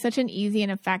given me such an easy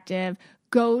and effective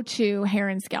go-to hair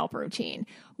and scalp routine.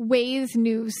 Ouai's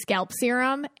new scalp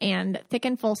serum and thick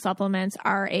and full supplements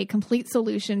are a complete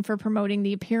solution for promoting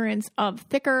the appearance of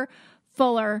thicker,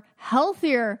 fuller,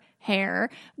 healthier hair.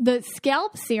 The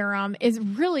scalp serum is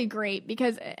really great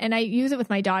and I use it with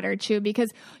my daughter too,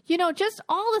 because, just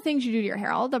all the things you do to your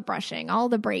hair, all the brushing, all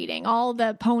the braiding, all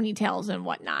the ponytails and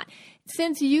whatnot.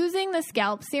 Since using the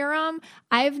scalp serum,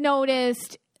 I've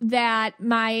noticed that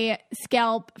my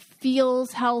scalp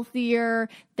feels healthier,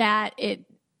 that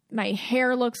my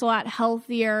hair looks a lot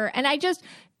healthier, and I just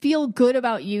feel good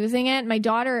about using it. My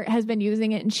daughter has been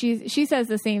using it, and she says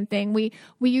the same thing. We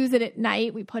use it at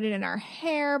night. We put it in our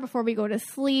hair before we go to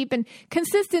sleep, and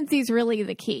consistency is really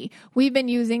the key. We've been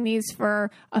using these for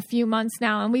a few months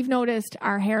now, and we've noticed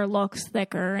our hair looks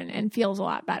thicker and feels a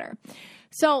lot better.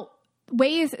 So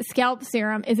Ouai's scalp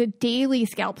serum is a daily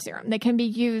scalp serum that can be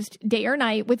used day or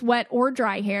night with wet or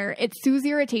dry hair. It soothes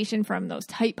irritation from those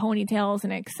tight ponytails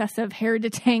and excessive hair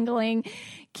detangling,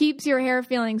 keeps your hair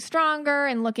feeling stronger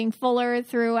and looking fuller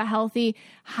through a healthy,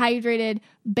 hydrated,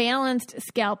 balanced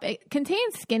scalp. It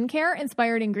contains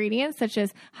skincare-inspired ingredients such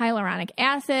as hyaluronic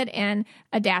acid and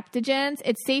adaptogens.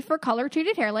 It's safe for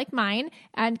color-treated hair like mine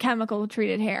and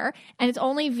chemical-treated hair, and it's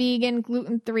only vegan,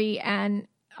 gluten-free, and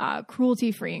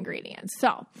cruelty-free ingredients.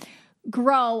 So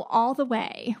grow all the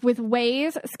way with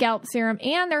Ouai's scalp serum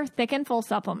and their thick and full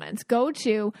supplements. Go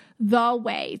to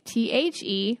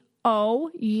TheOuai,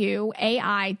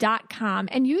 TheOuai.com,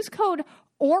 and use code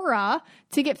AURA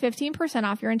to get 15%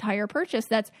 off your entire purchase.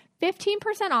 That's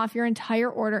 15% off your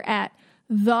entire order at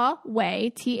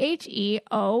TheOuai,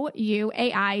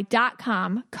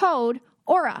 TheOuai.com, code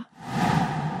AURA.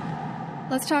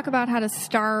 Let's talk about how to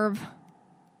starve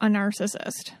a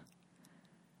narcissist.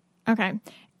 Okay.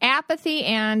 Apathy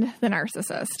and the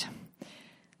narcissist.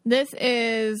 This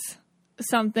is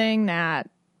something that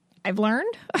I've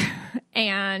learned,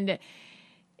 and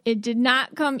it did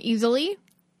not come easily.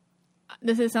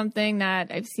 This is something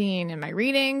that I've seen in my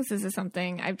readings. This is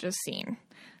something I've just seen.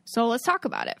 So let's talk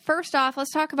about it. First off,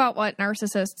 let's talk about what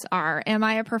narcissists are. Am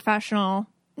I a professional?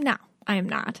 No, I am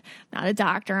not. I'm not a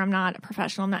doctor. I'm not a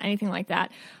professional. I'm not anything like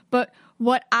that. But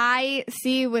what I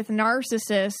see with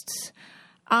narcissists is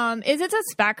it's a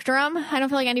spectrum. I don't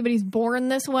feel like anybody's born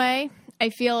this way.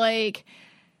 I feel like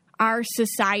our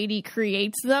society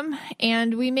creates them,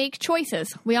 and we make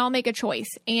choices. We all make a choice.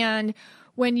 And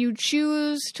when you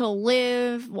choose to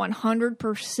live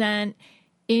 100%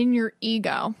 in your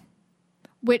ego,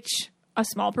 which a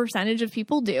small percentage of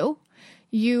people do,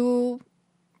 you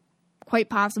quite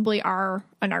possibly are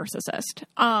a narcissist.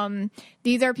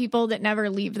 These are people that never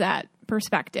leave that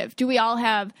perspective. Do we all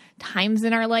have times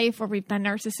in our life where we've been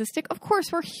narcissistic? Of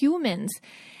course, we're humans.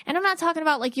 And I'm not talking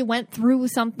about like you went through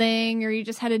something or you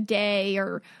just had a day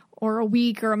or a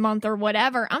week or a month or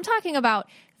whatever. I'm talking about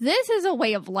this is a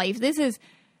way of life. This is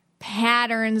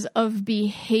patterns of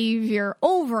behavior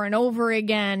over and over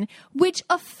again, which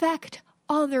affect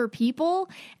other people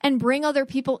and bring other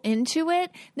people into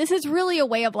it. This is really a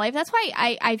way of life. That's why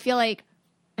I feel like,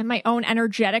 in my own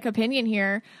energetic opinion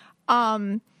here,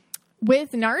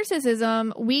 with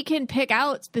narcissism, we can pick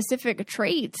out specific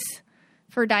traits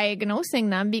for diagnosing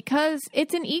them because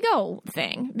it's an ego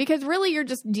thing. Because really you're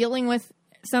just dealing with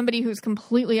somebody who's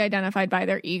completely identified by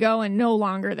their ego and no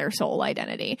longer their soul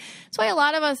identity. That's why a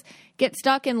lot of us get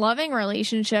stuck in loving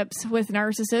relationships with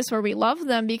narcissists where we love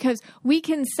them because we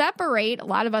can separate, a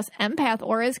lot of us empath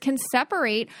auras can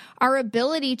separate our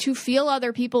ability to feel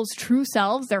other people's true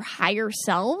selves, their higher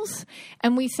selves,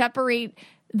 and we separate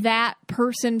that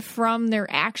person from their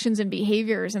actions and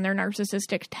behaviors and their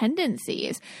narcissistic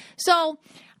tendencies. So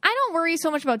I don't worry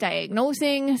so much about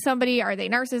diagnosing somebody. Are they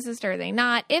narcissist or are they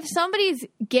not? If somebody's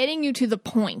getting you to the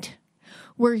point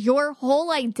where your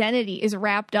whole identity is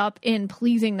wrapped up in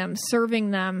pleasing them,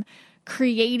 serving them,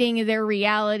 creating their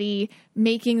reality,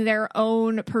 making their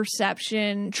own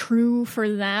perception true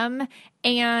for them.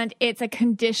 And it's a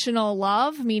conditional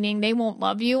love, meaning they won't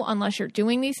love you unless you're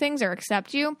doing these things or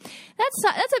accept you.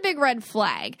 That's a big red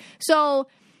flag. So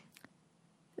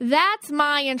that's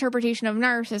my interpretation of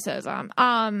narcissism.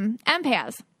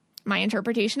 Empaths. My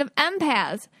interpretation of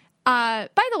empaths. By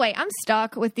the way, I'm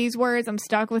stuck with these words. I'm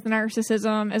stuck with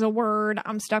narcissism as a word.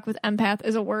 I'm stuck with empath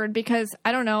as a word because,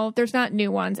 I don't know, there's not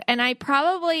new ones. And I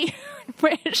probably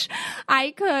wish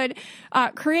I could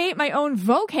create my own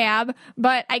vocab,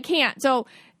 but I can't. So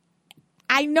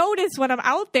I notice when I'm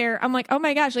out there, I'm like, oh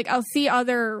my gosh, like I'll see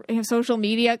other social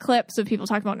media clips of people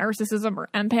talking about narcissism or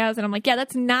empaths. And I'm like, yeah,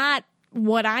 that's not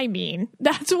what I mean.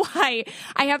 That's why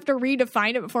I have to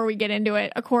redefine it before we get into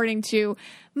it according to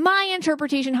my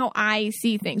interpretation, how I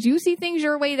see things. You see things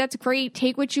your way, that's great.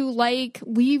 Take what you like,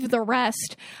 leave the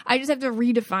rest. I just have to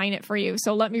redefine it for you.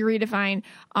 So let me redefine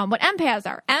what empaths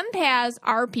are. Empaths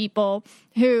are people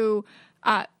who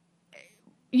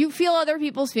you feel other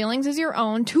people's feelings as your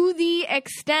own to the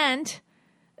extent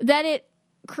that it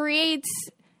creates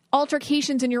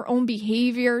altercations in your own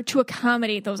behavior to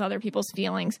accommodate those other people's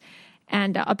feelings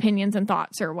and opinions and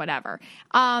thoughts or whatever.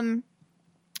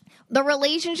 The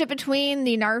relationship between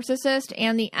the narcissist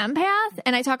and the empath,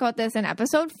 and I talk about this in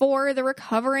episode 4, the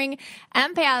recovering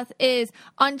empath, is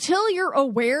until you're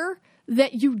aware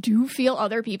that you do feel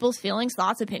other people's feelings,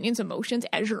 thoughts, opinions, emotions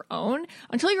as your own,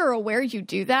 until you're aware you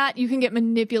do that, you can get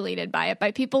manipulated by it,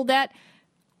 by people that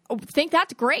think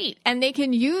that's great, and they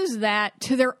can use that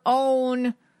to their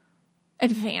own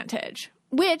advantage,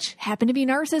 which happen to be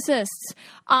narcissists.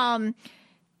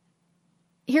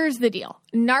 Here's the deal.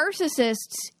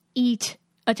 Narcissists eat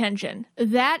attention.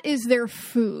 That is their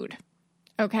food.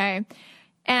 Okay.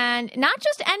 And not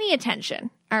just any attention.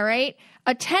 All right.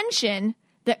 Attention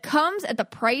that comes at the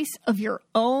price of your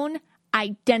own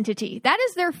identity. That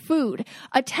is their food.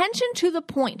 Attention to the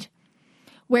point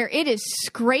where it is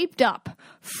scraped up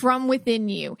from within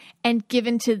you and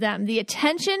given to them. The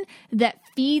attention that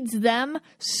feeds them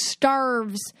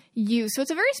starves you. So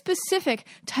it's a very specific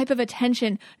type of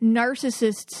attention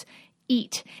narcissists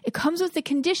eat. It comes with the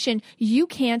condition you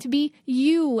can't be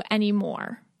you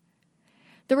anymore.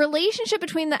 The relationship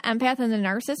between the empath and the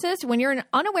narcissist, when you're an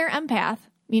unaware empath,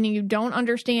 meaning you don't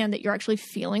understand that you're actually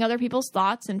feeling other people's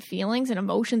thoughts and feelings and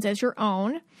emotions as your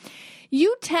own,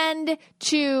 you tend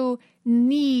to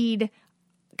need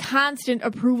constant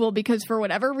approval because for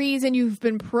whatever reason you've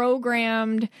been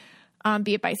programmed,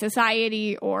 be it by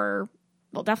society or,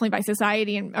 well, definitely by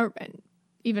society and or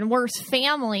even worse,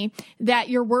 family, that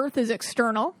your worth is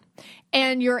external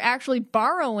and you're actually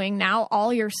borrowing now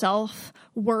all your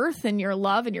self-worth and your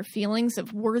love and your feelings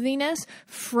of worthiness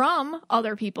from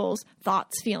other people's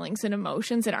thoughts, feelings, and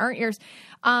emotions that aren't yours.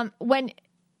 When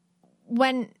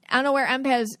unaware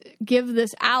empaths give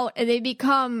this out, they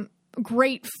become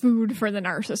great food for the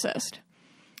narcissist.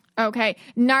 Okay.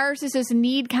 Narcissists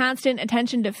need constant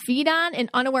attention to feed on, and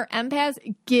unaware empaths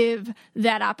give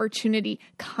that opportunity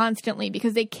constantly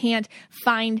because they can't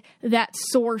find that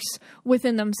source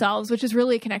within themselves, which is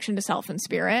really a connection to self and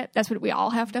spirit. That's what we all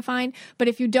have to find. But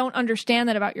if you don't understand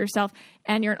that about yourself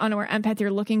and you're an unaware empath,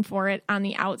 you're looking for it on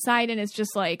the outside, and it's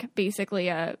just like basically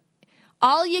a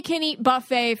all-you-can-eat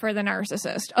buffet for the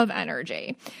narcissist of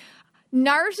energy.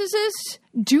 Narcissists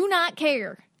do not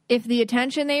care if the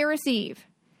attention they receive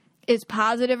is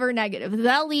positive or negative.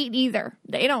 They'll eat either.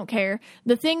 They don't care.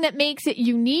 The thing that makes it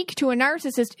unique to a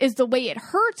narcissist is the way it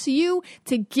hurts you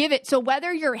to give it. So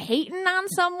whether you're hating on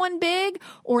someone big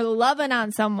or loving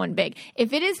on someone big,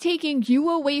 if it is taking you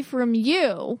away from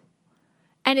you,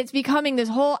 and it's becoming this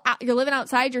whole, you're living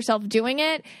outside yourself doing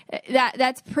it,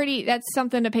 that's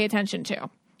something to pay attention to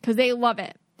because they love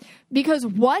it. Because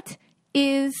what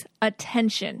is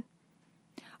attention?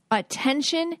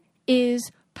 Attention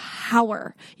is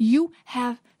power. You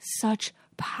have such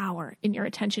power in your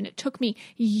attention. It took me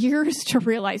years to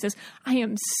realize this. I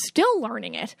am still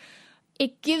learning it.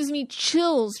 It gives me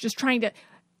chills just trying to,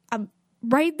 I'm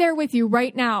right there with you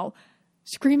right now,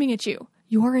 screaming at you.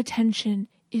 Your attention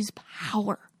is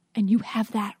power, and you have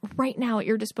that right now at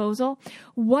your disposal.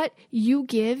 What you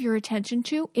give your attention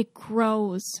to, it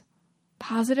grows,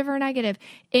 positive or negative.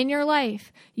 In your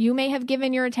life, you may have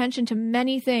given your attention to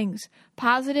many things,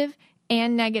 positive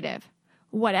and negative.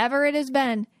 Whatever it has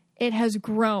been, it has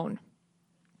grown.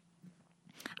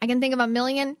 I can think of a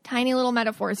million tiny little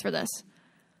metaphors for this,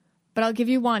 but I'll give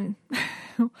you one.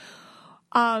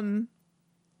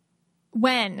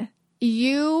 When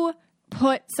you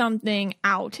put something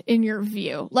out in your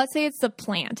view, let's say it's the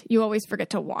plant, you always forget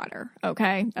to water.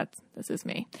 Okay. This is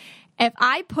me. If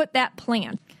I put that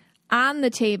plant on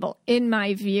the table in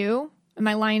my view, in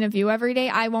my line of view every day,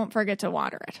 I won't forget to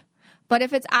water it. But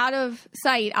if it's out of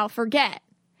sight, I'll forget.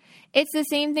 It's the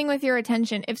same thing with your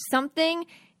attention. If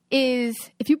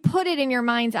you put it in your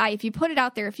mind's eye, if you put it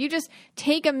out there, if you just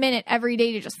take a minute every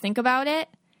day to just think about it,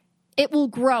 it will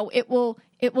grow. It will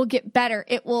get better.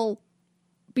 It will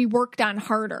be worked on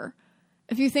harder.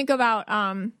 If you think about,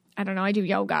 I don't know, I do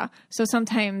yoga. So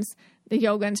sometimes the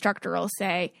yoga instructor will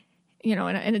say, in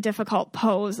a difficult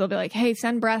pose, they'll be like, hey,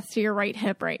 send breath to your right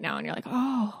hip right now. And you're like,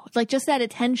 oh, it's like just that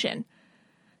attention.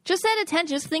 Just that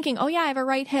attention, just thinking, oh yeah, I have a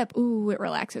right hip. Ooh, it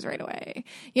relaxes right away.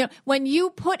 When you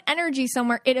put energy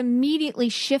somewhere, it immediately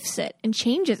shifts it and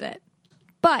changes it.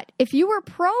 But if you were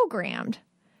programmed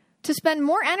to spend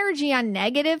more energy on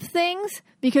negative things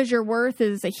because your worth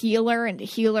is a healer and a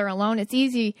healer alone, it's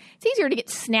easier to get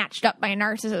snatched up by a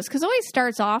narcissist because it always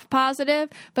starts off positive,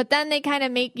 but then they kind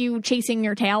of make you chasing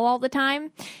your tail all the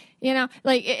time.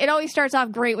 It always starts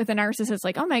off great with a narcissist.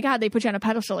 Like, oh my God, they put you on a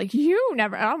pedestal. Like,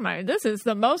 this is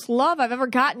the most love I've ever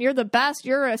gotten. You're the best.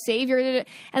 You're a savior. And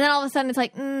then all of a sudden it's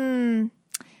like,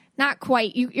 not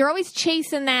quite. You're always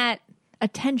chasing that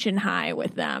attention high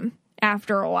with them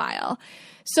after a while.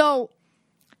 So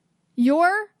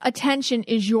your attention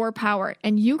is your power,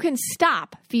 and you can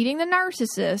stop feeding the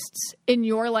narcissists in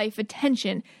your life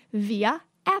attention via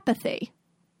apathy.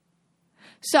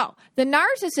 So the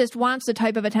narcissist wants the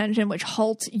type of attention which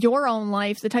halts your own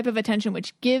life, the type of attention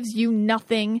which gives you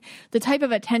nothing, the type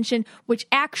of attention which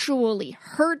actually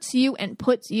hurts you and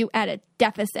puts you at a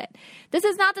deficit. This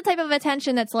is not the type of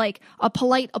attention that's like a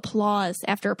polite applause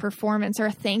after a performance or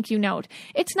a thank you note.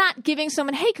 It's not giving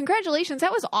someone, hey, congratulations,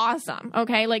 that was awesome.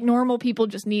 Okay, like normal people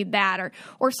just need that,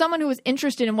 or someone who is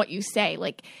interested in what you say.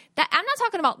 Like that. I'm not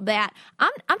talking about that.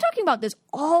 I'm talking about this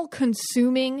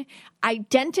all-consuming,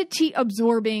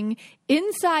 identity-absorbing,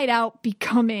 inside-out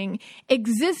becoming,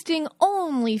 existing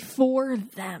only for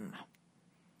them.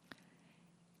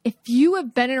 If you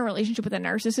have been in a relationship with a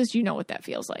narcissist, you know what that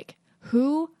feels like.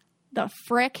 Who the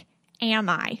frick am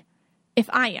I if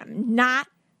I am not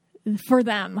for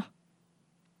them?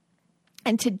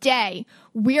 And today,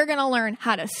 we're going to learn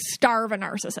how to starve a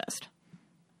narcissist.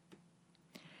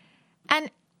 And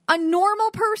a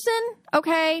normal person,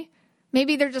 okay,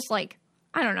 maybe they're just like,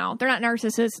 I don't know, they're not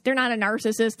narcissists. They're not a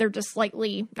narcissist. They're just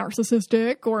slightly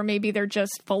narcissistic, or maybe they're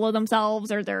just full of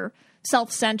themselves, or they're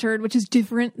self-centered, which is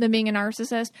different than being a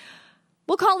narcissist.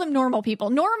 We'll call them normal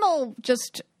people. Normal,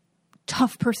 just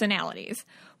tough personalities.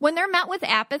 When they're met with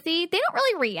apathy, they don't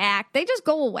really react. They just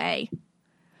go away.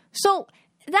 So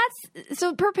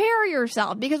prepare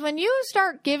yourself, because when you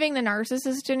start giving the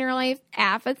narcissist in your life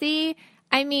apathy,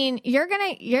 I mean, you're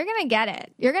gonna get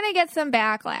it. You're gonna get some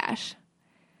backlash.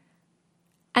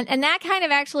 And that kind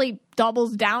of actually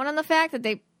doubles down on the fact that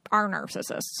they are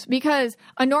narcissists, because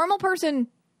a normal person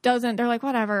doesn't, they're like,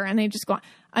 whatever, and they just go on.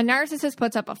 A narcissist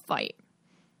puts up a fight.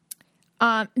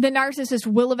 The narcissist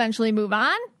will eventually move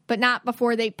on, but not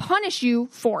before they punish you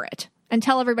for it and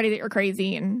tell everybody that you're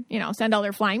crazy and, send all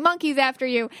their flying monkeys after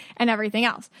you and everything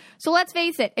else. So let's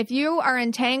face it, if you are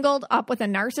entangled up with a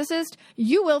narcissist,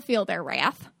 you will feel their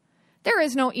wrath. There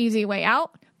is no easy way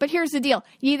out. But here's the deal.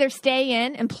 You either stay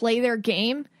in and play their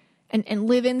game and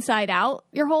live inside out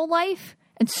your whole life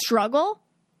and struggle.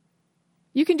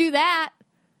 You can do that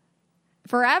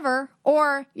forever.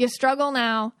 Or you struggle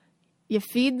now, you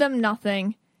feed them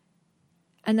nothing,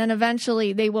 and then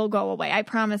eventually they will go away. I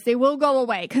promise they will go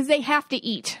away, because they have to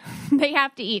eat. They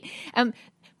have to eat.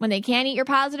 When they can't eat your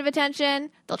positive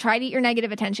attention, they'll try to eat your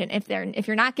negative attention. If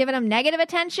you're not giving them negative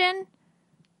attention,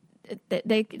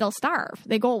 they'll starve.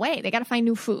 They go away. They got to find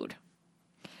new food.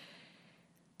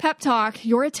 Pep talk.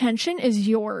 Your attention is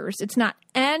yours. It's not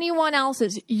anyone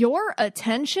else's. Your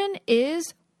attention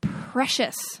is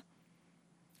precious.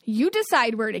 You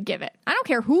decide where to give it. I don't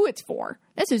care who it's for.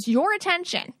 This is your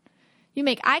attention. You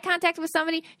make eye contact with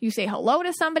somebody. You say hello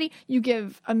to somebody. You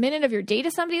give a minute of your day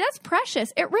to somebody. That's precious.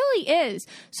 It really is.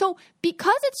 So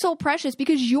because it's so precious,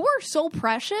 because you're so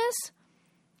precious,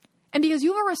 and because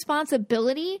you have a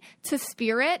responsibility to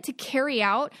spirit, to carry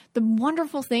out the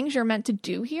wonderful things you're meant to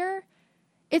do here,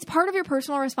 it's part of your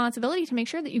personal responsibility to make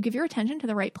sure that you give your attention to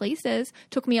the right places.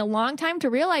 Took me a long time to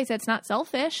realize that's not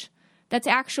selfish. That's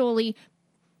actually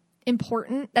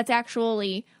important. That's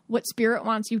actually what spirit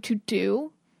wants you to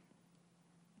do.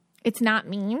 It's not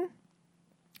mean.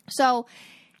 So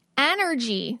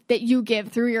energy that you give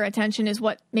through your attention is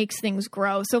what makes things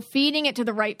grow. So feeding it to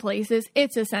the right places,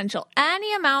 it's essential.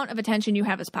 Any amount of attention you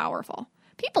have is powerful.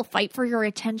 People fight for your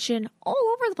attention all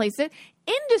over the place.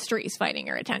 Industry's fighting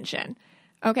your attention.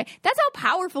 Okay. That's how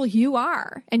powerful you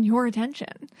are and your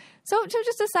attention. So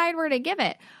just decide where to give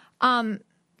it.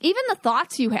 Even the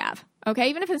thoughts you have, okay,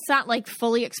 even if it's not like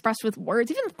fully expressed with words,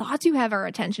 even the thoughts you have are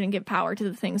attention and give power to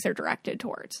the things they're directed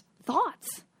towards.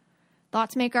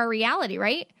 Thoughts make our reality,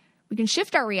 right? We can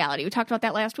shift our reality. We talked about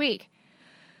that last week.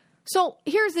 So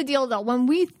here's the deal, though. When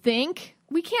we think,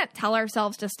 we can't tell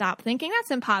ourselves to stop thinking. That's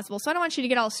impossible. So I don't want you to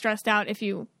get all stressed out if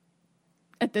you,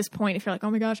 at this point, if you're like, oh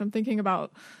my gosh, I'm thinking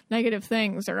about negative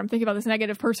things, or I'm thinking about this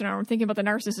negative person, or I'm thinking about the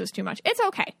narcissist too much. It's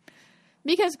okay.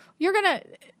 Because you're going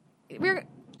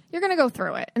to go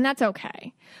through it, and that's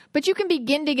okay. But you can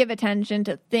begin to give attention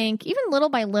to think, even little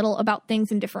by little, about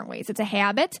things in different ways. It's a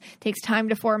habit. It takes time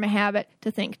to form a habit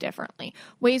to think differently.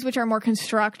 Ways which are more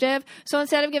constructive. So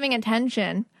instead of giving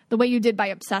attention the way you did by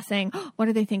obsessing, oh, what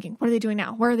are they thinking? What are they doing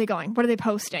now? Where are they going? What are they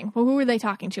posting? Well, who are they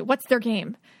talking to? What's their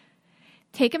game?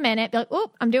 Take a minute, be like,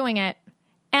 oh, I'm doing it.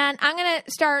 And I'm going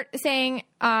to start saying,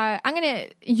 I'm going to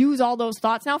use all those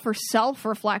thoughts now for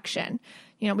self-reflection.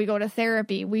 You know, we go to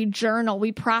therapy, we journal,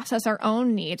 we process our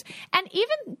own needs. And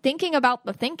even thinking about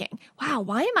the thinking. Wow,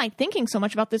 why am I thinking so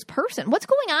much about this person? What's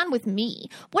going on with me?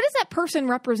 What does that person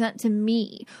represent to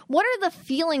me? What are the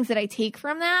feelings that I take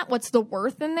from that? What's the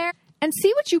worth in there? And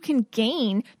see what you can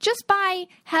gain just by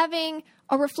having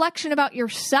a reflection about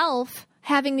yourself,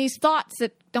 having these thoughts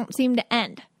that don't seem to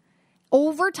end.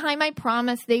 Over time, I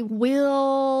promise they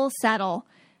will settle.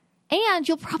 And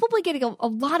you'll probably get a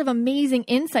lot of amazing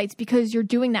insights because you're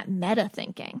doing that meta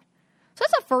thinking. So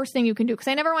that's the first thing you can do, because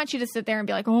I never want you to sit there and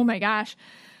be like, oh my gosh,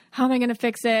 how am I going to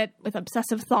fix it with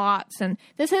obsessive thoughts? And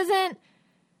this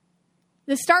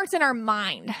starts in our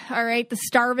mind, all right? The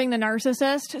starving the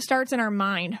narcissist starts in our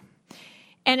mind.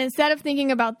 And instead of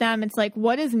thinking about them, it's like,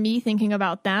 what does me thinking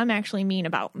about them actually mean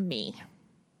about me?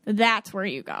 That's where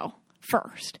you go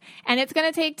first. And it's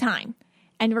going to take time.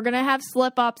 And we're going to have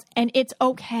slip-ups, and it's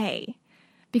okay.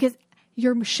 Because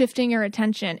you're shifting your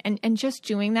attention. And just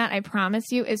doing that, I promise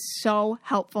you, is so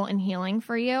helpful and healing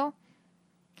for you.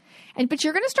 But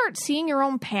you're going to start seeing your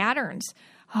own patterns.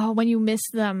 Oh, when you miss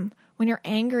them, when you're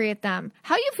angry at them,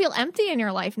 how you feel empty in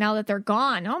your life now that they're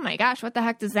gone. Oh my gosh, what the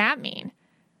heck does that mean?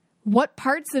 What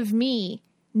parts of me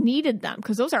needed them?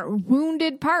 Because those are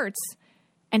wounded parts.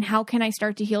 And how can I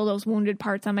start to heal those wounded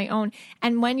parts on my own?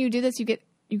 And when you do this, you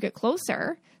get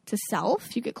closer to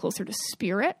self. You get closer to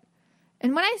spirit.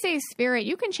 And when I say spirit,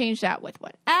 you can change that with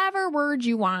whatever word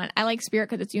you want. I like spirit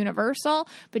because it's universal,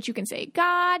 but you can say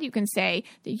God, you can say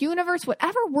the universe,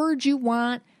 whatever word you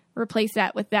want, replace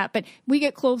that with that. But we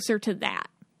get closer to that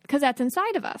because that's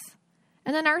inside of us.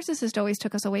 And the narcissist always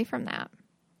took us away from that.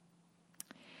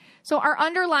 So our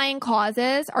underlying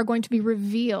causes are going to be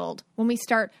revealed when we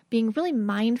start being really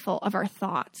mindful of our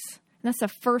thoughts. And that's the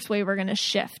first way we're going to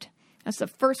shift. That's the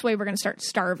first way we're going to start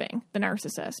starving the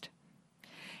narcissist.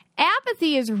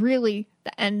 Apathy is really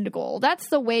the end goal. That's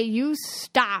the way you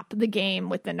stop the game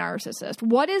with the narcissist.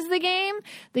 What is the game?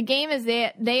 The game is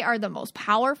that they are the most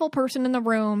powerful person in the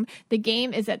room. The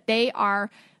game is that they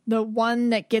are the one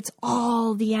that gets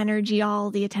all the energy, all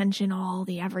the attention, all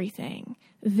the everything.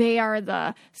 They are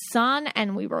the sun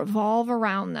and we revolve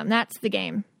around them. That's the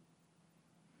game.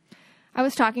 I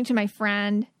was talking to my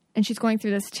friend and she's going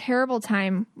through this terrible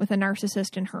time with a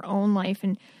narcissist in her own life.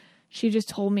 And she just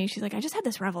told me, she's like, I just had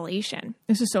this revelation.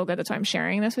 This is so good. That's why I'm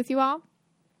sharing this with you all.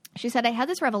 She said, I had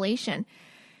this revelation.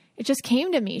 It just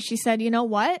came to me. She said, you know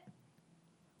what?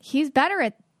 He's better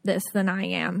at this than I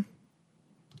am.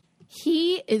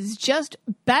 He is just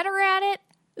better at it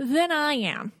than I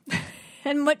am.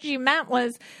 And what she meant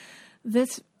was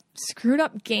this screwed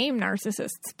up game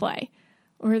narcissists play,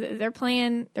 or they're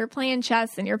playing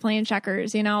chess and you're playing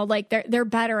checkers, you know, like they're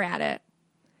better at it.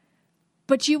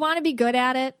 But you want to be good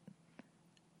at it.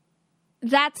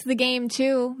 That's the game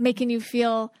too, making you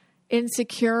feel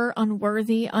insecure,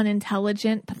 unworthy,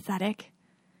 unintelligent, pathetic.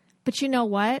 But you know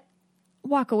what?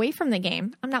 Walk away from the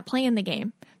game. I'm not playing the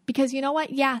game. Because you know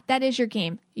what? Yeah, that is your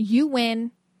game. You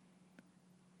win.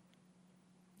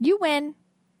 You win.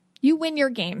 You win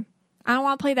your game. I don't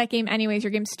want to play that game anyways.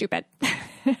 Your game's stupid.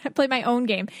 I play my own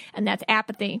game, and that's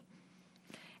apathy.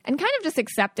 And kind of just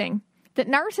accepting that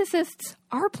narcissists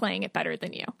are playing it better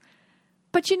than you.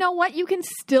 But you know what? You can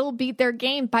still beat their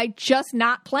game by just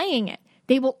not playing it.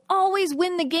 They will always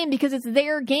win the game because it's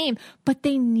their game, but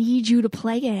they need you to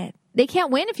play it. They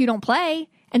can't win if you don't play,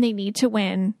 and they need to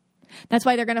win. That's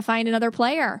why they're going to find another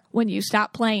player when you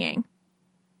stop playing.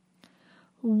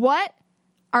 What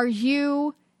are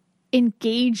you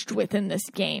engaged with in this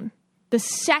game? The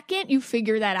second you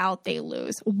figure that out, they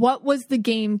lose. What was the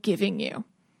game giving you?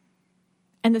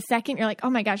 And the second you're like, oh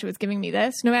my gosh, it was giving me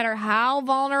this, no matter how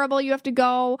vulnerable you have to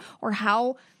go or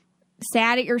how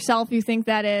sad at yourself you think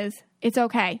that is, it's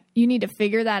okay. You need to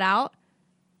figure that out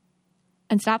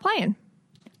and stop playing.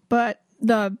 But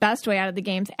the best way out of the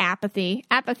game is apathy.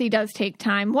 Apathy does take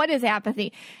time. What is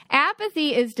apathy?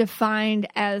 Apathy is defined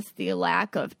as the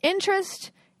lack of interest,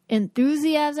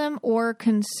 enthusiasm, or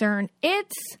concern.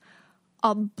 It's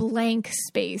a blank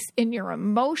space in your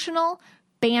emotional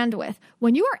bandwidth.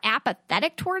 When you are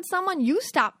apathetic towards someone, you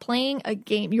stop playing a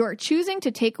game. You are choosing to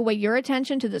take away your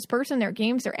attention to this person, their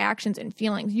games, their actions, and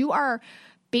feelings. You are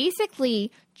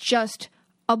basically just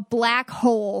a black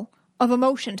hole of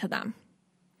emotion to them.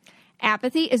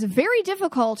 Apathy is very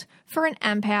difficult for an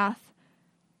empath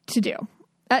to do.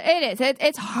 It is.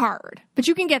 It's hard, but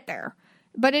you can get there.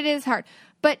 But it is hard.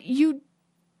 But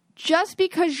just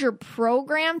because you're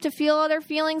programmed to feel other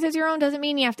feelings as your own doesn't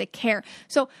mean you have to care.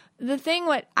 So the thing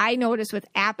what I notice with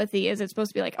apathy is it's supposed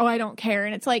to be like, oh, I don't care.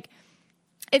 And it's like,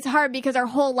 it's hard because our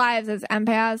whole lives as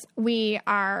empaths, we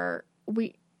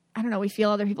feel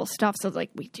other people's stuff. So it's like,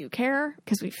 we do care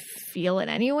because we feel it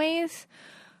anyways.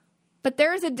 But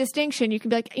there's a distinction. You can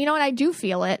be like, you know what? I do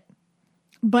feel it,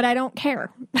 but I don't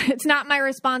care. It's not my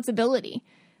responsibility.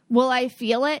 Will I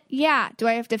feel it? Yeah. Do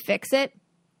I have to fix it?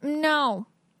 No.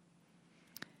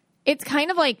 It's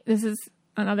kind of like, this is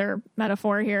another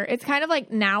metaphor here. It's kind of like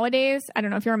nowadays, I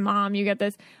don't know if you're a mom, you get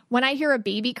this. When I hear a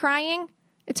baby crying,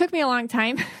 it took me a long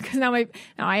time because now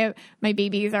my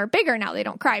babies are bigger now. They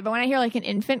don't cry. But when I hear like an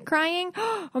infant crying,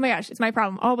 oh my gosh, it's my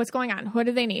problem. Oh, what's going on? What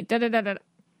do they need? Da, da, da, da.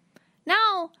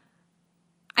 Now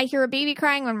I hear a baby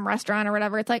crying when I'm in a restaurant or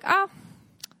whatever. It's like, oh,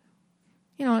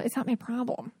 it's not my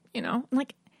problem, I'm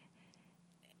like,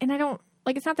 and I don't,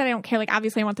 like, it's not that I don't care. Like,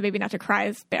 obviously I want the baby not to cry.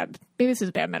 It's bad. Maybe this is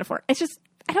a bad metaphor. It's just,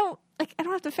 I don't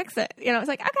have to fix it. It's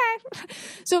like, okay.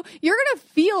 So you're going to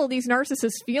feel these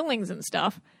narcissist feelings and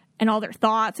stuff and all their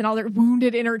thoughts and all their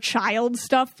wounded inner child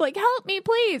stuff. Like, help me,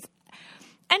 please.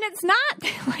 And it's not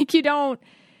like it's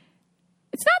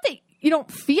not that you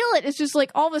don't feel it. It's just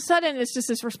like all of a sudden it's just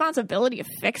this responsibility of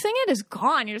fixing it is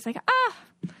gone. You're just like,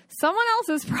 someone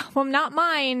else's problem, not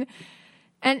mine.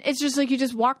 And it's just like you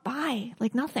just walk by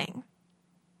like nothing.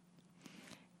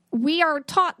 We are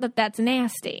taught that that's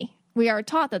nasty. We are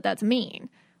taught that that's mean.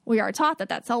 We are taught that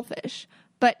that's selfish.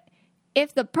 But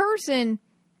if the person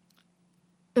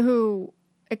who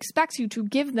expects you to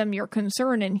give them your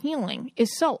concern and healing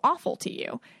is so awful to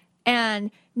you and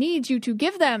needs you to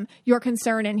give them your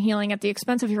concern and healing at the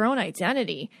expense of your own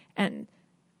identity and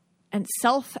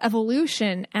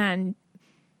self-evolution, and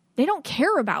they don't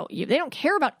care about you. They don't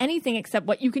care about anything except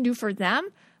what you can do for them.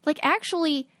 Like,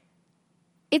 actually,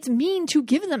 it's mean to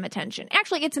give them attention.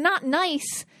 Actually, it's not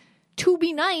nice to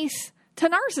be nice to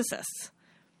narcissists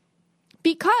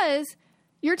because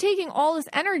you're taking all this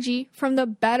energy from the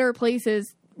better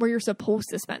places where you're supposed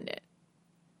to spend it.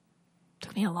 It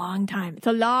took me a long time. It's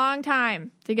a long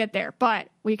time to get there, but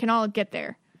we can all get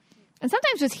there. And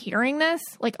sometimes just hearing this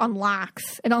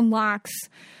unlocks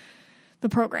the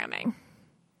programming.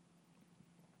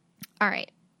 All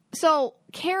right. So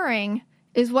caring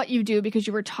is what you do because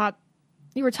you were taught,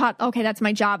 okay, that's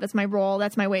my job, that's my role,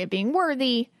 that's my way of being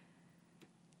worthy.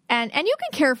 And you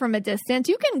can care from a distance.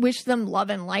 You can wish them love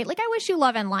and light. Like, I wish you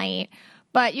love and light.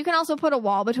 But you can also put a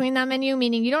wall between them and you,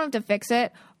 meaning you don't have to fix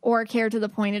it or care to the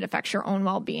point it affects your own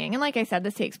well-being. And like I said,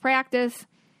 this takes practice.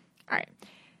 All right.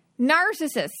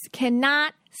 Narcissists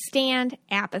cannot stand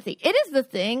apathy. It is the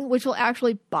thing which will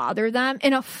actually bother them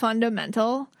in a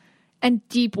fundamental and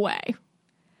deep way.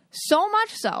 So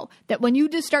much so that when you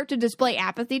just start to display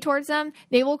apathy towards them,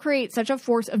 they will create such a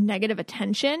force of negative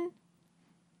attention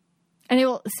and they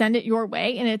will send it your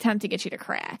way in an attempt to get you to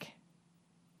crack.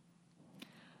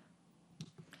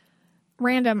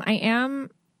 Random, I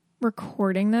am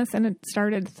recording this and it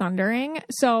started thundering.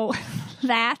 So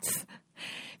if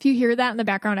you hear that in the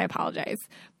background, I apologize.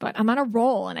 But I'm on a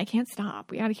roll and I can't stop.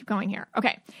 We got to keep going here.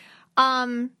 Okay.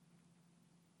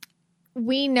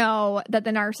 We know that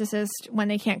the narcissist, when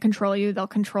they can't control you, they'll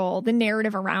control the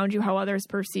narrative around you, how others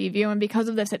perceive you. And because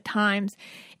of this, at times,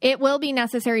 it will be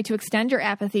necessary to extend your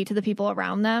apathy to the people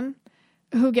around them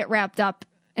who get wrapped up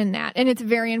in that. And it's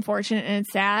very unfortunate and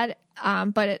it's sad,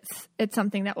 but it's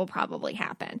something that will probably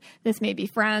happen. This may be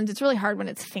friends. It's really hard when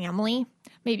it's family,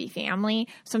 maybe family.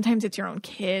 Sometimes it's your own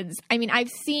kids. I mean, I've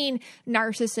seen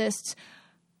narcissists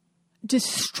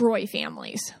destroy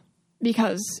families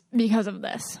because of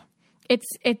this.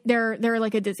 They're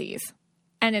like a disease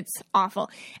and it's awful.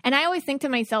 And I always think to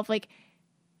myself, like,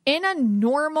 in a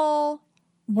normal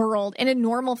world, in a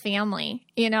normal family,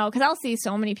 because I'll see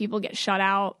so many people get shut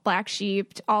out, black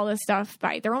sheep, all this stuff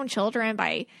by their own children,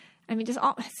 by I mean,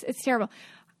 it's terrible.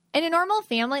 In a normal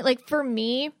family, like for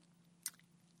me,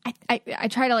 I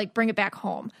try to like bring it back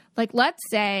home. Like, let's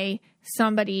say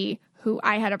somebody who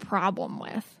I had a problem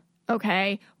with,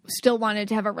 okay, still wanted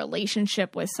to have a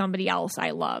relationship with somebody else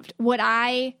I loved. Would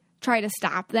I try to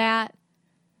stop that?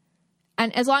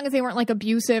 And as long as they weren't like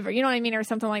abusive or, you know what I mean? Or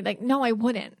something like that. No, I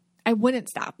wouldn't. I wouldn't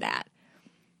stop that.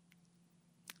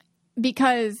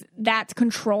 Because that's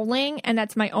controlling and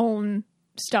that's my own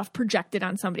stuff projected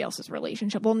on somebody else's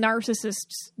relationship. Well,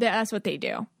 narcissists, that's what they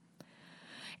do.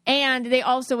 And they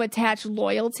also attach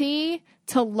loyalty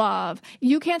to love.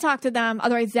 You can't talk to them,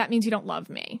 otherwise that means you don't love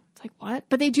me. It's like, what?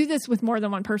 But they do this with more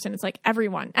than one person. It's like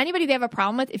everyone. Anybody they have a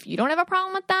problem with, if you don't have a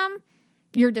problem with them,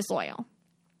 you're disloyal.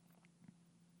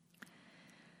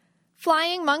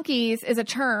 Flying monkeys is a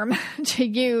term to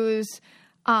use,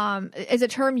 is a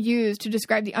term used to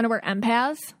describe the unaware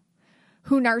empaths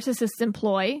who narcissists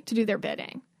employ to do their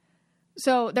bidding.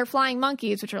 So they're flying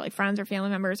monkeys, which are like friends or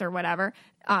family members or whatever.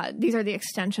 These are the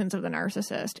extensions of the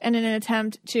narcissist. And in an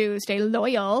attempt to stay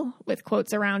loyal, with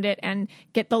quotes around it, and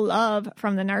get the love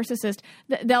from the narcissist,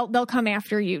 they'll come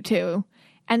after you too.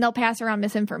 And they'll pass around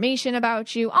misinformation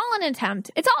about you, all in an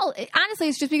attempt. Honestly,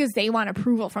 it's just because they want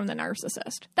approval from the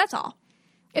narcissist. That's all.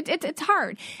 It's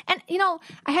hard. And, you know,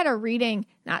 I had a reading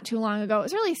not too long ago. It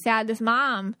was really sad. This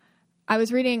mom, I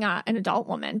was reading an adult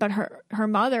woman, but her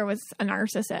mother was a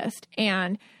narcissist.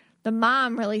 And the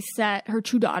mom really set her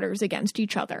two daughters against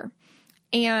each other.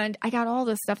 And I got all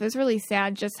this stuff. It was really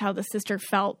sad just how the sister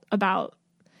felt about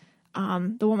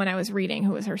the woman I was reading,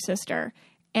 who was her sister.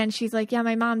 And she's like, yeah,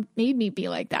 my mom made me be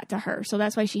like that to her. So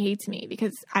that's why she hates me,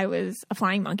 because I was a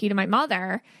flying monkey to my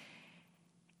mother.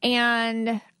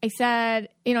 And I said,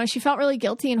 you know, she felt really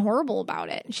guilty and horrible about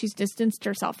it. She's distanced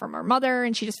herself from her mother,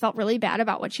 and she just felt really bad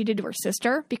about what she did to her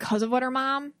sister because of what her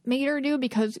mom made her do,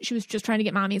 because she was just trying to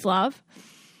get mommy's love.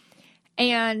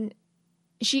 And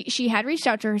she had reached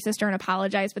out to her sister and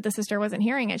apologized, but the sister wasn't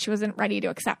hearing it. She wasn't ready to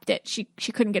accept it. She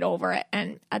couldn't get over it.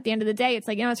 And at the end of the day, it's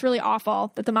like, you know, it's really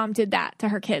awful that the mom did that to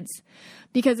her kids,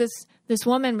 because this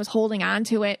woman was holding on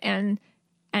to it, and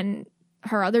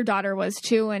her other daughter was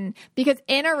too. And because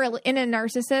in a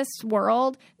narcissist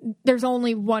world, there's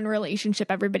only one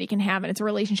relationship everybody can have, and it's a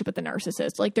relationship with the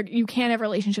narcissist. Like, you can't have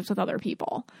relationships with other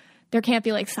people. There can't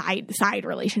be like side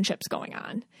relationships going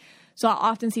on. So I'll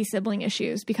often see sibling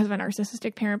issues because of a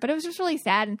narcissistic parent, but it was just really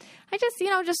sad. And I just, you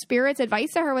know, just Spirit's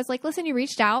advice to her was like, listen, you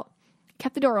reached out,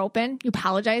 kept the door open, you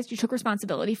apologized, you took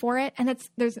responsibility for it. And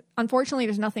unfortunately,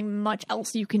 there's nothing much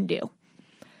else you can do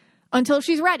until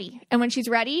she's ready. And when she's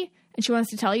ready and she wants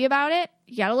to tell you about it,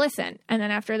 you got to listen. And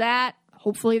then after that,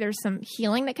 hopefully there's some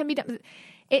healing that can be done.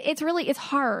 It's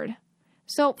hard.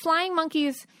 So flying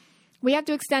monkeys, we have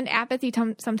to extend apathy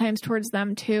sometimes towards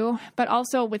them too, but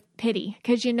also with pity,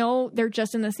 because you know they're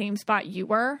just in the same spot you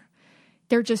were.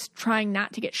 They're just trying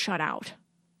not to get shut out,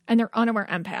 and they're unaware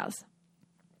empaths.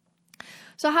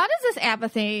 So how does this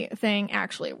apathy thing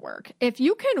actually work? If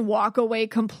you can walk away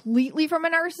completely from a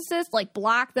narcissist, like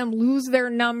block them, lose their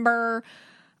number,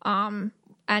 and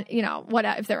you know, what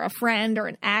if they're a friend or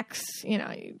an ex, you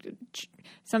know,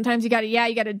 sometimes you got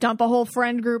to dump a whole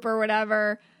friend group or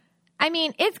whatever. I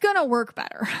mean, it's going to work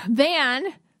better than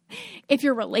if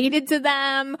you're related to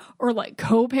them or like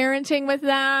co-parenting with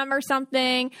them or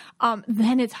something.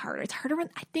 Then it's harder. It's harder.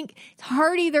 I think it's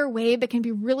hard either way, but can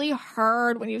be really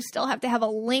hard when you still have to have a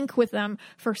link with them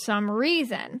for some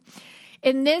reason.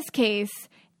 In this case,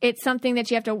 it's something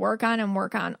that you have to work on and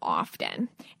work on often.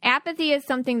 Apathy is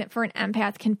something that for an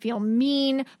empath can feel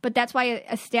mean, but that's why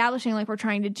establishing, like we're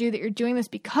trying to do, that you're doing this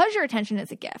because your attention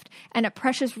is a gift and a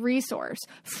precious resource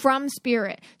from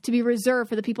Spirit to be reserved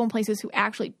for the people and places who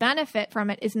actually benefit from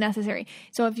it is necessary.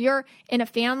 So if you're in a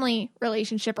family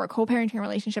relationship or a co-parenting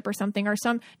relationship or something, or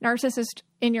some narcissist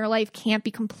in your life can't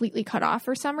be completely cut off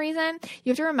for some reason,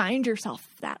 you have to remind yourself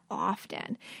of that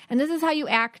often. And this is how you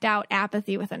act out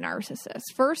apathy with a narcissist.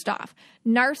 First off,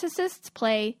 narcissists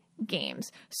play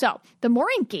games. So the more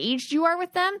engaged you are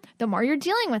with them, the more you're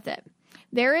dealing with it.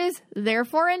 There is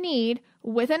therefore a need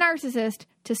with a narcissist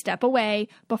to step away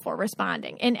before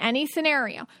responding. In any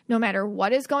scenario, no matter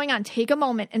what is going on, take a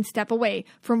moment and step away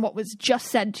from what was just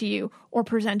said to you or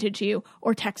presented to you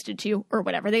or texted to you or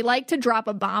whatever. They like to drop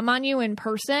a bomb on you in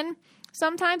person.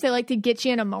 Sometimes they like to get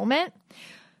you in a moment.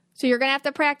 So you're going to have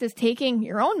to practice taking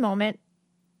your own moment,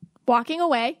 walking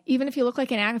away, even if you look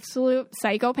like an absolute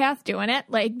psychopath doing it,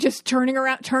 like just spinning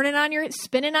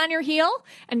on your heel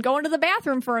and going to the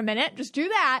bathroom for a minute. Just do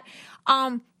that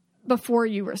before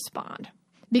you respond.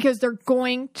 because they're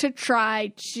going to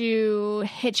try to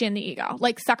hitch in the ego,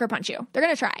 like sucker punch you. They're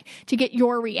going to try to get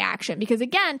your reaction because,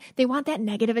 again, they want that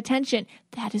negative attention.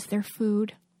 That is their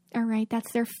food. All right,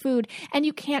 that's their food, and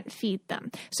you can't feed them.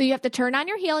 So you have to turn on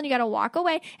your heel, and you got to walk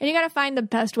away, and you got to find the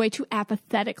best way to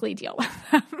apathetically deal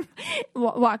with them,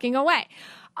 walking away.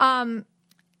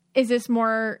 Is this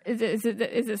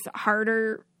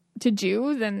harder to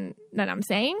do than I'm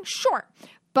saying? Sure,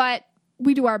 but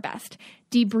we do our best.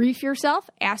 Debrief yourself,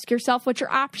 ask yourself what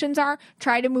your options are,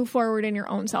 try to move forward in your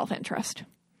own self-interest.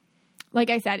 Like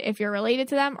I said, if you're related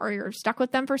to them or you're stuck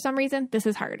with them for some reason, this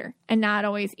is harder and not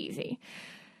always easy.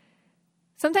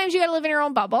 Sometimes you got to live in your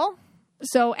own bubble.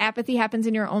 So apathy happens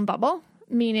in your own bubble,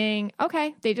 meaning,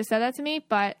 okay, they just said that to me,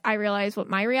 but I realize what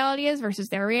my reality is versus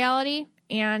their reality,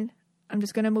 and I'm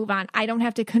just going to move on. I don't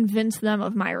have to convince them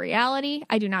of my reality.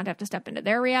 I do not have to step into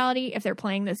their reality. If they're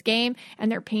playing this game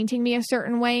and they're painting me a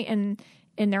certain way in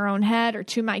their own head or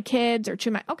to my kids or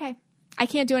to my, okay, I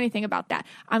can't do anything about that.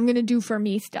 I'm going to do for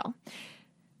me still.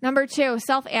 Number 2,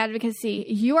 self-advocacy.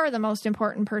 You are the most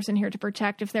important person here to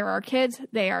protect. If there are kids,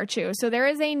 they are too. So there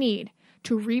is a need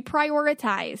to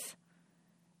reprioritize,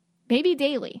 maybe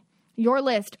daily, your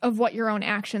list of what your own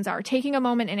actions are. Taking a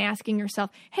moment and asking yourself,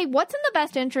 hey, what's in the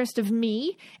best interest of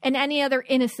me and any other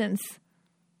innocence?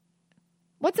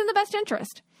 What's in the best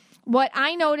interest? What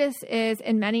I notice is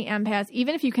in many empaths,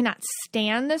 even if you cannot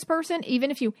stand this person,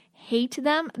 even if you hate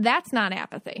them, that's not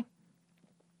apathy.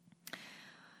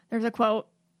 There's a quote,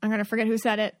 I'm going to forget who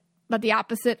said it, but the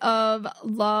opposite of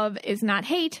love is not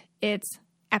hate, it's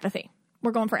apathy.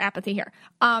 We're going for apathy here.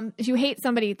 If you hate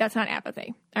somebody, that's not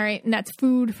apathy, all right? And that's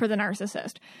food for the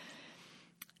narcissist.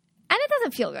 And it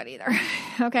doesn't feel good either,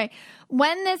 okay?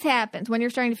 When this happens, when you're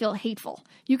starting to feel hateful,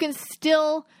 you can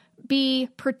still be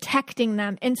protecting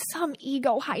them in some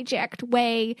ego hijacked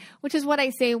way, which is what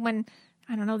I say when,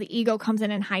 I don't know, the ego comes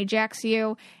in and hijacks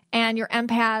you and your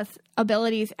empath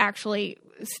abilities actually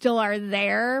still are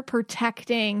there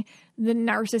protecting the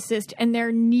narcissist and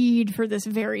their need for this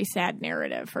very sad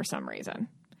narrative for some reason.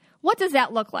 What does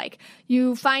that look like?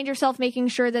 You find yourself making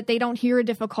sure that they don't hear a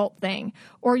difficult thing,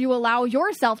 or you allow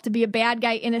yourself to be a bad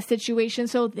guy in a situation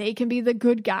so they can be the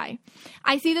good guy.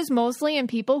 I see this mostly in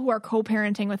people who are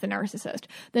co-parenting with a narcissist.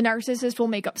 The narcissist will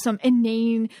make up some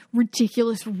inane,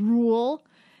 ridiculous rule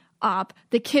up.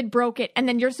 The kid broke it, and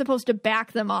then you're supposed to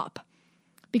back them up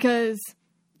because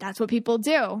that's what people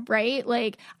do, right?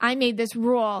 Like, I made this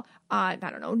rule, I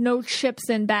don't know, no chips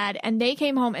in bed, and they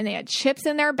came home and they had chips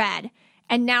in their bed.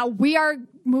 And now we are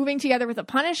moving together with a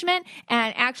punishment,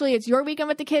 and actually it's your weekend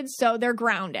with the kids, so they're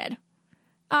grounded.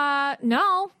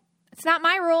 No, it's not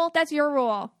my rule. That's your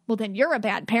rule. Well, then you're a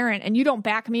bad parent, and you don't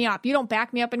back me up. You don't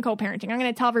back me up in co-parenting. I'm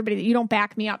going to tell everybody that you don't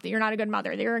back me up, that you're not a good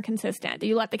mother, that you're inconsistent, that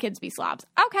you let the kids be slobs.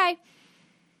 Okay.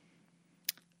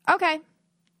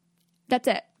 That's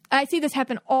it. I see this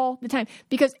happen all the time,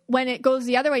 because when it goes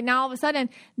the other way, now all of a sudden,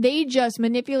 they just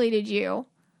manipulated you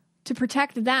to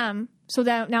protect them, so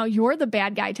that now you're the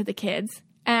bad guy to the kids,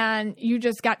 and you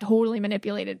just got totally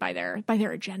manipulated by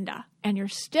their agenda. And you're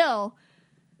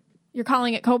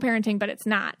calling it co-parenting, but it's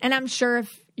not. And I'm sure if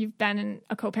you've been in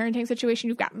a co-parenting situation,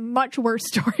 you've got much worse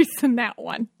stories than that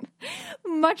one.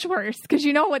 Much worse, because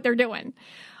you know what they're doing.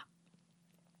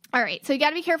 All right, so you got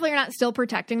to be careful you're not still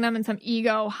protecting them in some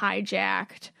ego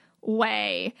hijacked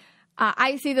way.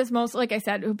 I see this most, like I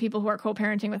said, people who are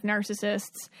co-parenting with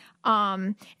narcissists.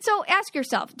 So ask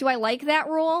yourself, do I like that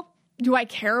rule? Do I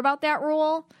care about that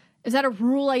rule? Is that a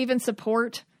rule I even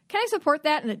support? Can I support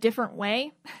that in a different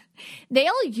way?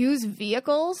 They'll use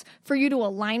vehicles for you to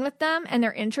align with them and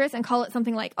their interests and call it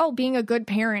something like, oh, being a good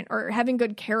parent or having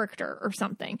good character or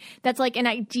something. That's like an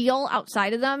ideal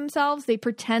outside of themselves. They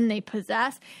pretend they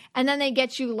possess, and then they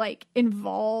get you like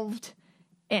involved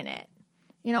in it.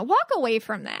 You know, walk away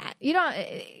from that. You don't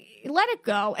let it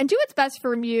go and do what's best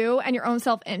for you and your own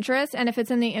self-interest. And if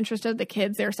it's in the interest of the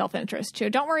kids, their self-interest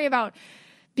too. Don't worry about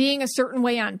being a certain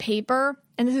way on paper.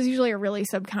 And this is usually a really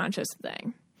subconscious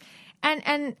thing.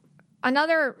 And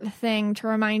another thing to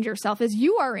remind yourself is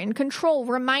you are in control.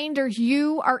 Reminder,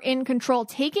 you are in control.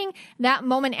 Taking that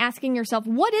moment, asking yourself,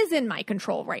 what is in my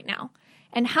control right now?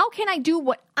 And how can I do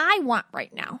what I want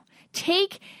right now?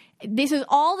 This is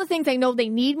all the things I know they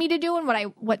need me to do and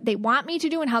what they want me to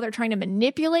do and how they're trying to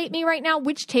manipulate me right now,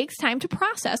 which takes time to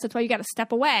process. That's why you got to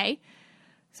step away,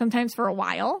 sometimes for a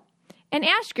while, and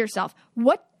ask yourself,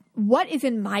 what is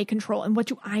in my control and what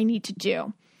do I need to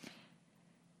do?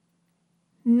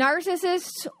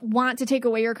 Narcissists want to take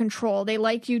away your control. They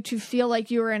like you to feel like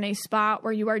you are in a spot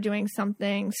where you are doing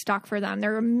something stuck for them.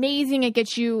 They're amazing at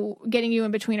getting you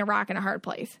in between a rock and a hard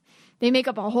place. They make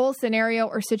up a whole scenario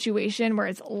or situation where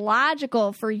it's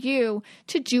logical for you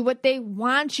to do what they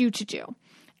want you to do.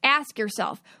 Ask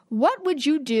yourself, what would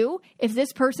you do if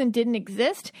this person didn't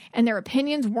exist and their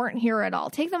opinions weren't here at all?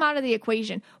 Take them out of the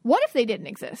equation. What if they didn't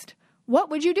exist? What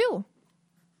would you do?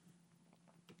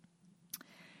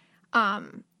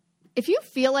 If you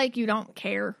feel like you don't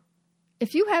care,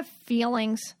 if you have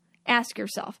feelings, ask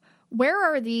yourself,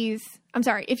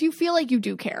 if you feel like you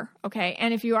do care, okay,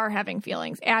 and if you are having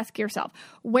feelings, ask yourself,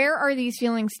 where are these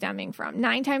feelings stemming from?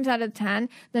 9 times out of 10,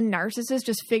 the narcissist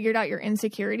just figured out your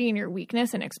insecurity and your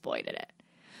weakness and exploited it.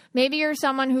 Maybe you're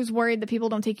someone who's worried that people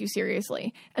don't take you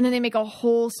seriously, and then they make a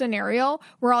whole scenario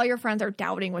where all your friends are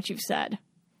doubting what you've said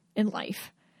in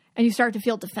life, and you start to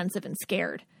feel defensive and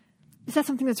scared. Is that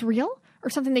something that's real or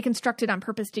something they constructed on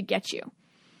purpose to get you?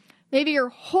 Maybe your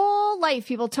whole life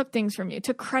people took things from you,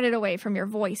 took credit away from your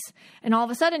voice. And all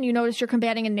of a sudden you notice you're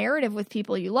combating a narrative with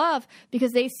people you love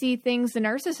because they see things the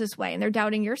narcissist way and they're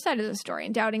doubting your side of the story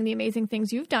and doubting the amazing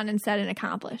things you've done and said and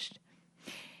accomplished.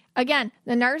 Again,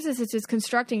 the narcissist is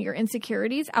constructing your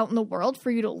insecurities out in the world for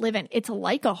you to live in. It's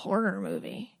like a horror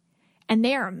movie. And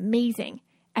they are amazing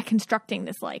at constructing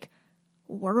this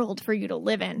world for you to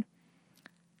live in.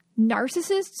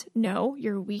 Narcissists know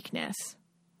your weakness,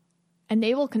 and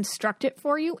they will construct it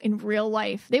for you in real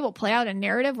life. They will play out a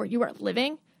narrative where you are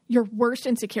living your worst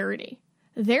insecurity.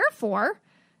 Therefore,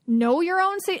 know your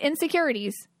own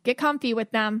insecurities. Get comfy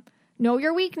with them. Know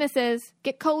your weaknesses.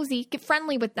 Get cozy. Get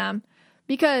friendly with them.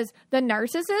 Because the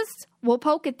narcissists will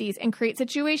poke at these and create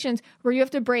situations where you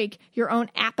have to break your own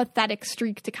apathetic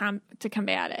streak to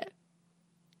combat it.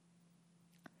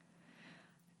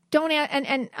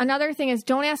 And another thing is,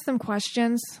 don't ask them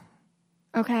questions,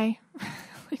 okay?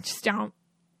 Just don't.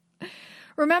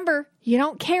 Remember, you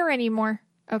don't care anymore,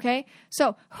 okay?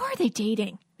 So, who are they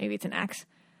dating? Maybe it's an ex.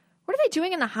 What are they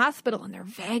doing in the hospital in their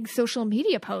vague social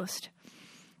media post?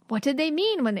 What did they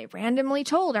mean when they randomly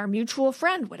told our mutual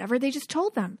friend whatever they just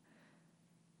told them?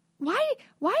 Why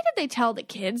did they tell the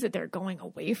kids that they're going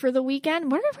away for the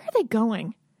weekend? Where are they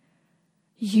going?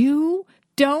 You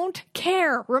don't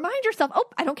care. Remind yourself,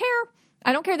 I don't care.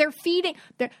 I don't care. They're feeding.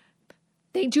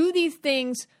 They do these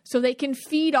things so they can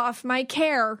feed off my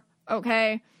care,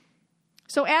 okay?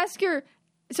 So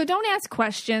don't ask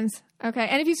questions, okay?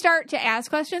 And if you start to ask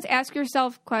questions, ask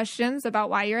yourself questions about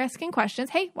why you're asking questions.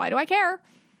 Hey, why do I care?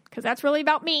 Because that's really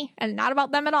about me and not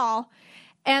about them at all.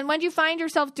 And when you find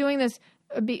yourself doing this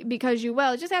because you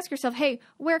will, just ask yourself, hey,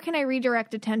 where can I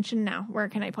redirect attention now? Where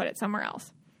can I put it somewhere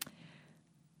else?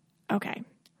 Okay.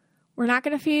 We're not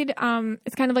going to feed,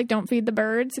 it's kind of like don't feed the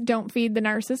birds, don't feed the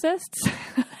narcissists.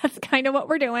 That's kind of what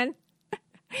we're doing.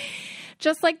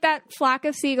 Just like that flock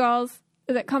of seagulls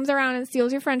that comes around and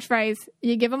steals your french fries.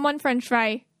 You give them one french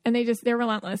fry and they're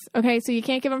relentless. Okay, so you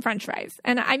can't give them french fries.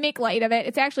 And I make light of it.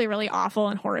 It's actually really awful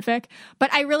and horrific.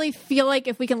 But I really feel like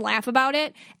if we can laugh about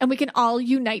it and we can all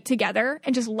unite together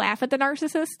and just laugh at the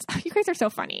narcissists, you guys are so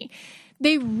funny.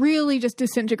 They really just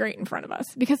disintegrate in front of us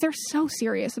because they're so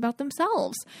serious about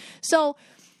themselves. So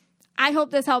I hope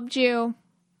this helped you.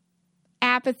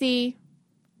 Apathy.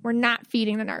 We're not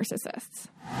feeding the narcissists.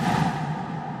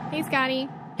 Hey, Scotty.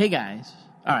 Hey, guys.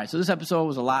 All right, so this episode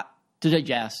was a lot to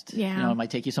digest. Yeah. It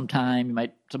might take you some time.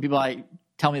 Some people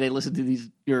tell me they listen to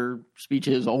your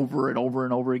speeches over and over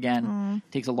and over again.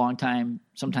 It takes a long time,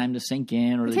 some time to sink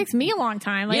in. Or it takes me a long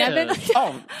time. Yeah.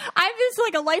 It's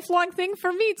like a lifelong thing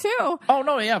for me too. Oh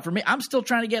no, yeah, for me, I'm still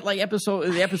trying to get the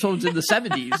episodes in the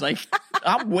 70s. Like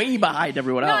I'm way behind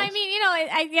everyone else. No, I mean,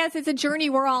 I guess it's a journey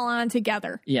we're all on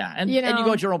together. Yeah, and you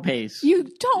go at your own pace. You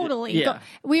totally go.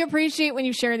 We appreciate when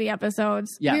you share the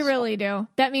episodes. Yes. We really do.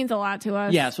 That means a lot to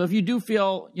us. Yeah, so if you do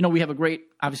feel, we have a great,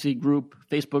 obviously,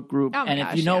 Facebook group.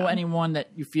 If you know anyone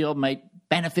that you feel might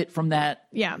benefit from that,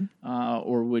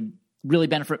 or would really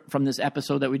benefit from this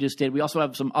episode that we just did. We also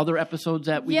have some other episodes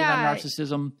that we did on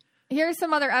narcissism. Here's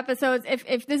some other episodes.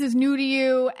 If this is new to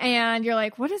you and you're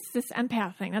like, what is this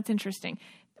empath thing? That's interesting.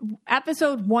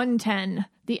 Episode 110,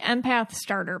 the Empath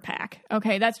Starter Pack.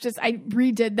 Okay, that's just, I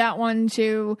redid that one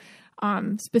to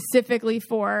specifically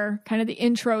for kind of the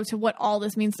intro to what all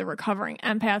this means to recovering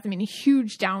empath. I mean, a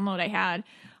huge download I had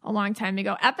a long time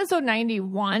ago. Episode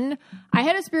 91, I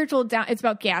had a spiritual it's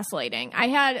about gaslighting. I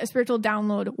had a spiritual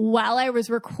download while I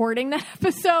was recording that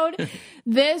episode.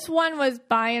 This one was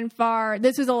by and far,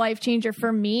 this was a life changer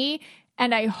for me.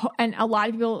 And a lot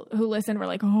of people who listened were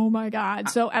like, oh my God.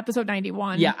 So episode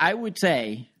 91. Yeah, I would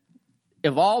say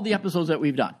of all the episodes that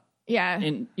we've done. Yeah.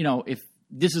 And if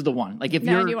this is the one, like if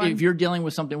you're dealing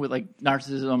with something with like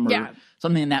narcissism or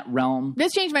something in that realm.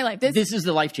 This changed my life. This is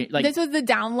the life change. Like, this was the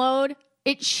download.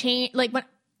 It changed, like when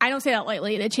I don't say that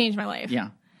lightly, it changed my life. Yeah.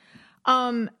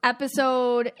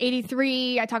 Episode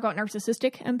 83, I talk about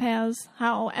narcissistic empaths,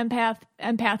 how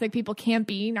empathic people can't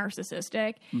be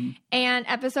narcissistic. And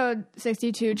episode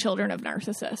 62, children of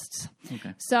narcissists.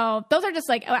 Okay. So those are just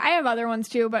like, I have other ones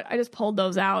too, but I just pulled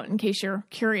those out in case you're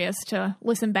curious to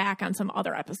listen back on some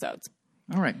other episodes.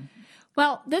 All right.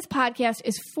 Well, this podcast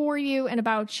is for you and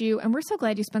about you, and we're so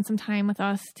glad you spent some time with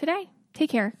us today. Take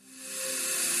care.